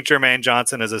 I think Jermaine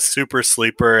Johnson is a super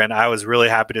sleeper, and I was really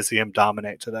happy to see him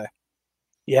dominate today.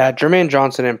 Yeah, Jermaine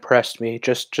Johnson impressed me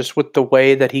just with the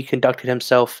way that he conducted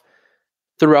himself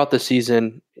throughout the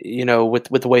season,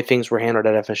 with the way things were handled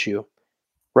at FSU,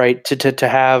 right? To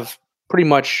have pretty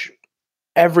much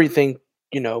everything,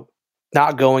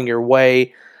 not going your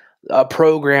way, a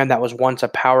program that was once a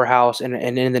powerhouse and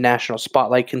in the national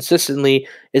spotlight consistently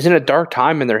is in a dark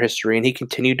time in their history, and he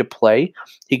continued to play.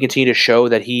 He continued to show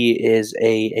that he is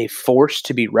a force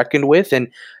to be reckoned with, and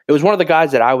it was one of the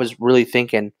guys that I was really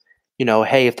thinking,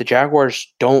 hey, if the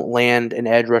Jaguars don't land an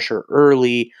edge rusher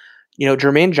early,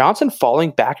 Jermaine Johnson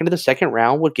falling back into the second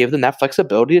round would give them that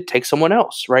flexibility to take someone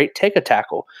else, right? Take a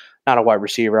tackle, not a wide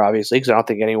receiver, obviously, because I don't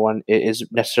think anyone is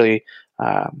necessarily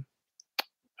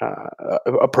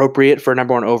appropriate for a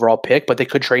number 1 overall pick, but they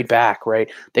could trade back,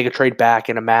 right? They could trade back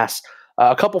and amass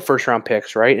a couple first-round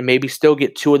picks, right? And maybe still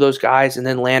get 2 of those guys and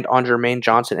then land on Jermaine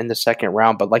Johnson in the second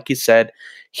round. But like you said,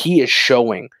 he is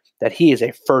showing that he is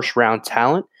a first-round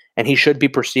talent, and he should be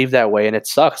perceived that way. And it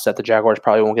sucks that the Jaguars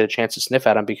probably won't get a chance to sniff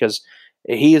at him because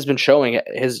he has been showing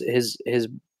his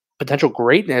potential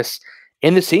greatness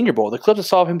in the Senior Bowl. The clips I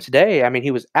saw of him today, I mean, he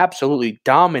was absolutely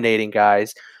dominating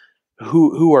guys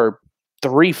who are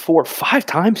 3, 4, 5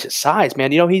 times his size,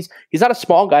 man. He's not a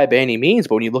small guy by any means,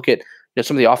 but when you look at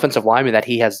some of the offensive linemen that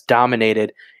he has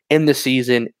dominated in the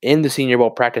season, in the Senior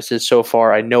Bowl practices so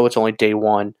far, I know it's only day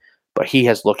 1, but he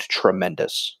has looked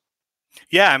tremendous.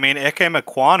 Yeah, I mean, Ike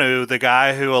Mekwonu, the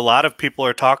guy who a lot of people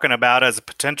are talking about as a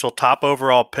potential top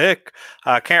overall pick,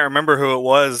 I can't remember who it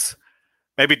was.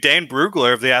 Maybe Dane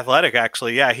Brugler of The Athletic,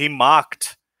 actually. Yeah, he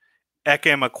mocked Ike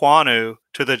Mekwonu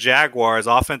to the Jaguars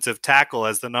offensive tackle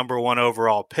as the number 1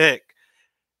 overall pick.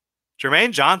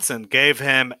 Jermaine Johnson gave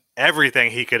him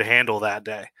everything he could handle that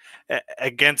day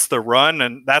against the run,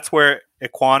 and that's where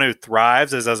Ekwonu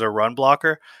thrives, is as a run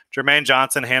blocker. Jermaine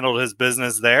Johnson handled his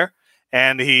business there,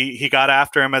 and he got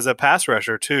after him as a pass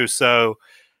rusher too. So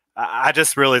I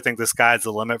just really think the sky's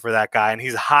the limit for that guy, and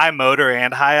he's high motor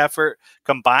and high effort.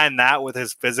 Combine that with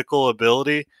his physical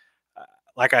ability.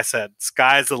 Like I said,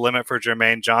 sky's the limit for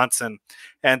Jermaine Johnson.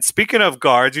 And speaking of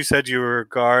guards, you said you were a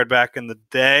guard back in the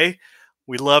day.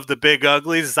 We love the big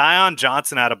uglies. Zion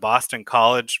Johnson out of Boston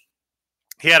College.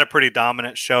 He had a pretty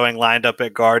dominant showing lined up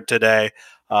at guard today,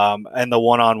 and the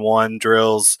one-on-one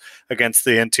drills against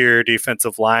the interior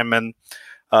defensive linemen.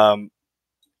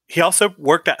 He also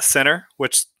worked at center,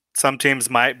 which some teams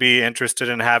might be interested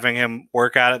in having him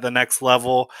work at the next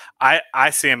level. I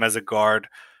see him as a guard.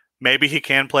 Maybe he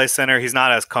can play center. He's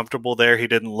not as comfortable there. He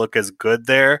didn't look as good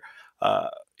there.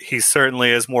 He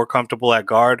certainly is more comfortable at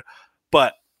guard.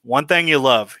 But one thing you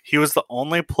love, he was the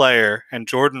only player, and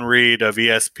Jordan Reed of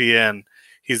ESPN,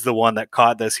 he's the one that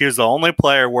caught this. He was the only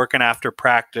player working after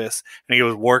practice, and he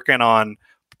was working on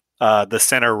the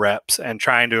center reps and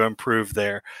trying to improve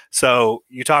there. So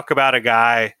you talk about a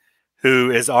guy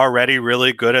who is already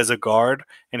really good as a guard,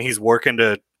 and he's working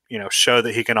to show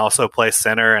that he can also play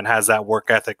center and has that work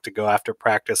ethic to go after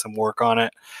practice and work on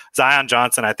it. Zion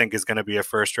Johnson, I think, is going to be a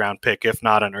first-round pick, if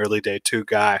not an early day 2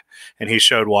 guy, and he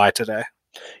showed why today.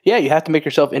 Yeah, you have to make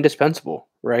yourself indispensable,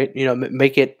 right?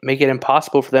 Make it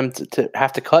impossible for them to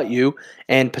have to cut you,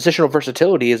 and positional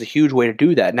versatility is a huge way to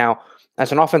do that. Now,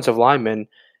 as an offensive lineman,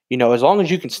 as long as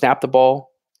you can snap the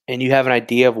ball and you have an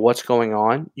idea of what's going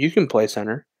on, you can play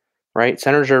center, right?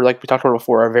 Centers are, like we talked about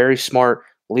before, are very smart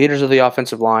leaders of the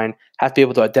offensive line, have to be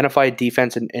able to identify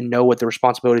defense and know what the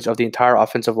responsibilities of the entire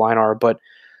offensive line are. But,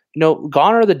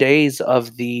 gone are the days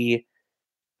of the,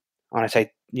 when I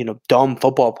say, dumb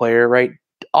football player, right?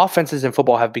 Offenses in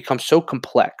football have become so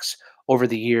complex over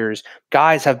the years.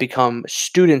 Guys have become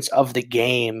students of the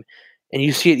game. And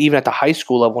you see it even at the high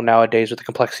school level nowadays with the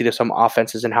complexity of some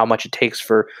offenses and how much it takes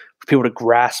for people to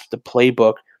grasp the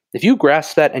playbook. If you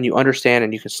grasp that and you understand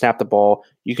and you can snap the ball,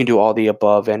 you can do all the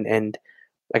above. And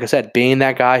like I said, being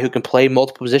that guy who can play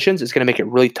multiple positions is going to make it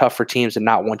really tough for teams to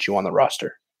not want you on the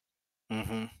roster.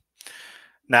 Mm-hmm.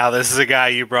 Now, this is a guy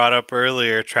you brought up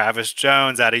earlier, Travis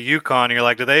Jones out of UConn. You're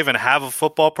like, do they even have a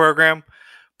football program?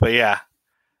 But yeah,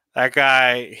 that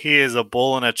guy, he is a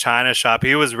bull in a china shop.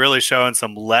 He was really showing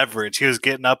some leverage. He was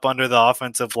getting up under the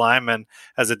offensive lineman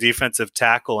as a defensive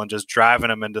tackle and just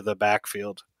driving him into the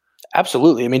backfield.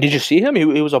 Absolutely. I mean, did you see him? He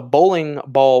was a bowling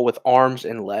ball with arms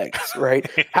and legs, right?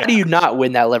 Yeah. How do you not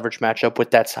win that leverage matchup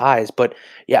with that size? But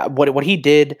yeah, what he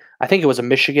did, I think it was a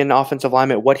Michigan offensive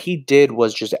lineman. What he did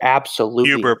was just absolutely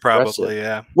Huber, probably,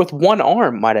 yeah. With one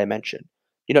arm, might I mention.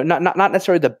 Not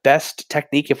necessarily the best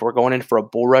technique if we're going in for a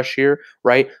bull rush here,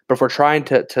 right? But if we're trying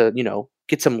to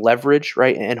get some leverage,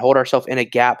 right, and hold ourselves in a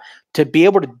gap, to be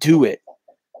able to do it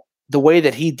the way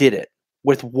that he did it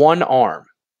with one arm,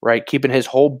 right, keeping his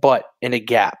whole butt in a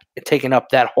gap and taking up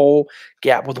that whole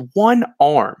gap with one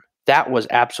arm, that was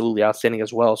absolutely outstanding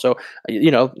as well. So,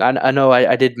 I know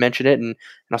I did mention it, and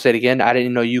I'll say it again. I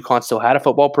didn't know UConn still had a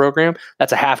football program.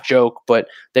 That's a half joke, but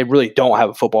they really don't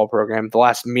have a football program. The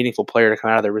last meaningful player to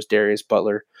come out of there was Darius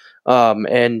Butler.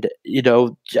 Huge.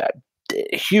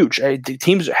 The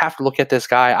teams have to look at this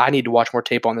guy. I need to watch more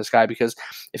tape on this guy because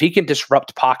if he can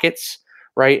disrupt pockets,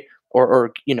 right,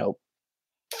 or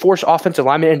force offensive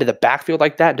linemen into the backfield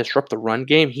like that and disrupt the run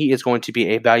game, he is going to be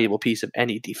a valuable piece of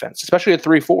any defense, especially at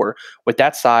 3-4. With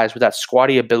that size, with that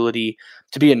squatty ability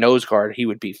to be a nose guard, he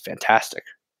would be fantastic.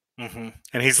 Mm-hmm.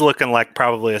 And he's looking like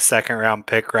probably a second-round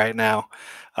pick right now.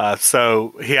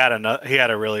 So he had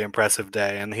a really impressive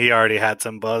day, and he already had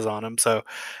some buzz on him. So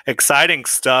exciting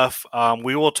stuff.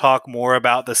 We will talk more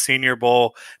about the Senior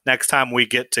Bowl next time we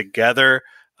get together.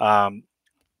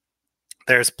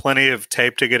 There's plenty of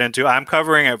tape to get into. I'm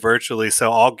covering it virtually,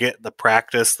 so I'll get the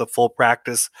full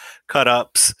practice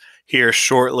cut-ups here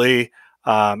shortly,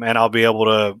 and I'll be able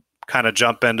to kind of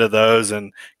jump into those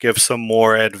and give some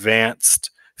more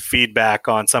advanced feedback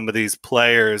on some of these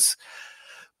players.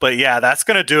 But yeah, that's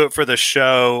going to do it for the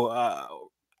show.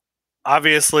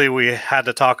 Obviously, we had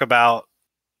to talk about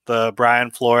the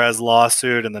Brian Flores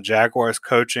lawsuit and the Jaguars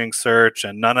coaching search,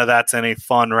 and none of that's any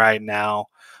fun right now.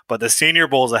 But the Senior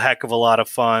Bowl is a heck of a lot of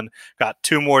fun. Got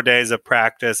 2 more days of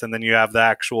practice, and then you have the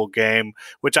actual game,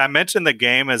 which I mentioned the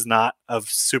game is not of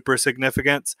super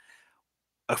significance.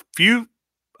 A few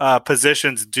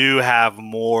positions do have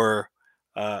more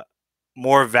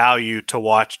value to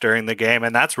watch during the game,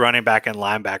 and that's running back and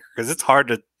linebacker, because it's hard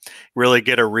to really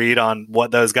get a read on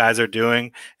what those guys are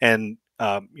doing and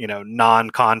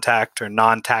non-contact or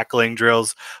non-tackling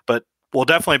drills. But we'll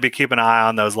definitely be keeping an eye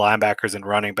on those linebackers and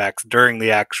running backs during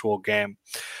the actual game.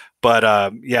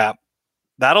 But yeah,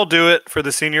 that'll do it for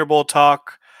the Senior Bowl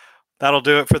talk. That'll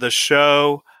do it for the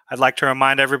show. I'd like to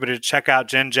remind everybody to check out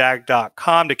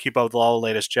genjag.com to keep up with all the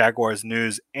latest Jaguars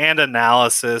news and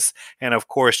analysis. And of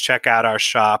course, check out our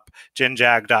shop,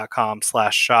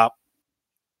 genjag.com/shop.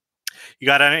 You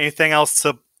got anything else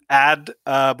to add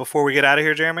before we get out of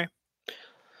here, Jeremy?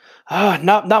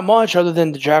 Not much other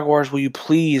than the Jaguars. Will you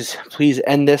please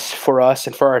end this for us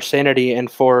and for our sanity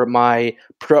and for my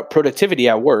productivity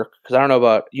at work? Because I don't know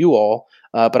about you all,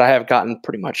 but I have gotten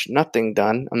pretty much nothing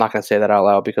done. I'm not going to say that out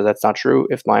loud because that's not true.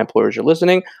 If my employers are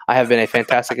listening, I have been a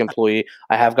fantastic employee.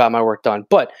 I have got my work done.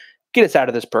 But get us out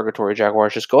of this purgatory,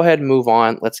 Jaguars. Just go ahead and move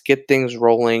on. Let's get things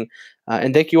rolling.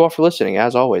 And thank you all for listening.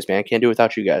 As always, man, can't do it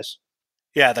without you guys.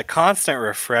 Yeah, the constant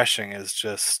refreshing is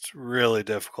just really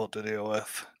difficult to deal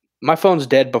with. My phone's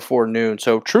dead before noon.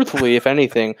 So truthfully, if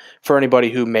anything, for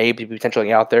anybody who may be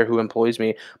potentially out there who employs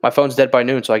me, my phone's dead by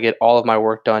noon. So I get all of my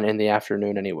work done in the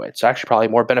afternoon anyway. It's actually probably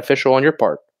more beneficial on your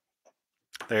part.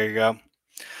 There you go.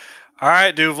 All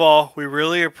right, Duval, we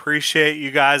really appreciate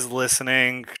you guys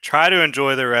listening. Try to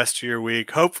enjoy the rest of your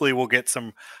week. Hopefully we'll get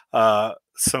some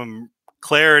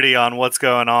clarity on what's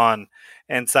going on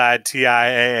inside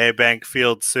TIAA Bank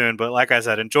Field soon. But like I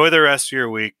said, enjoy the rest of your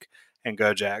week and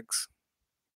go Jags.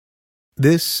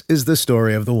 This is the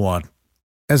story of the one.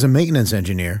 As a maintenance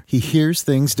engineer, he hears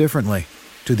things differently.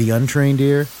 To the untrained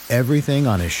ear, everything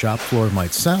on his shop floor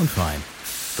might sound fine,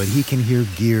 but he can hear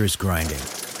gears grinding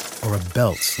or a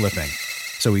belt slipping.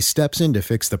 So he steps in to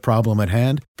fix the problem at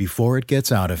hand before it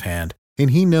gets out of hand.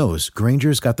 And he knows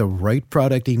Grainger's got the right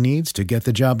product he needs to get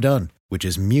the job done, which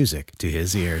is music to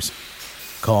his ears.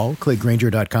 Call, click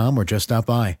Grainger.com, or just stop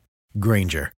by.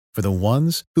 Grainger, for the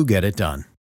ones who get it done.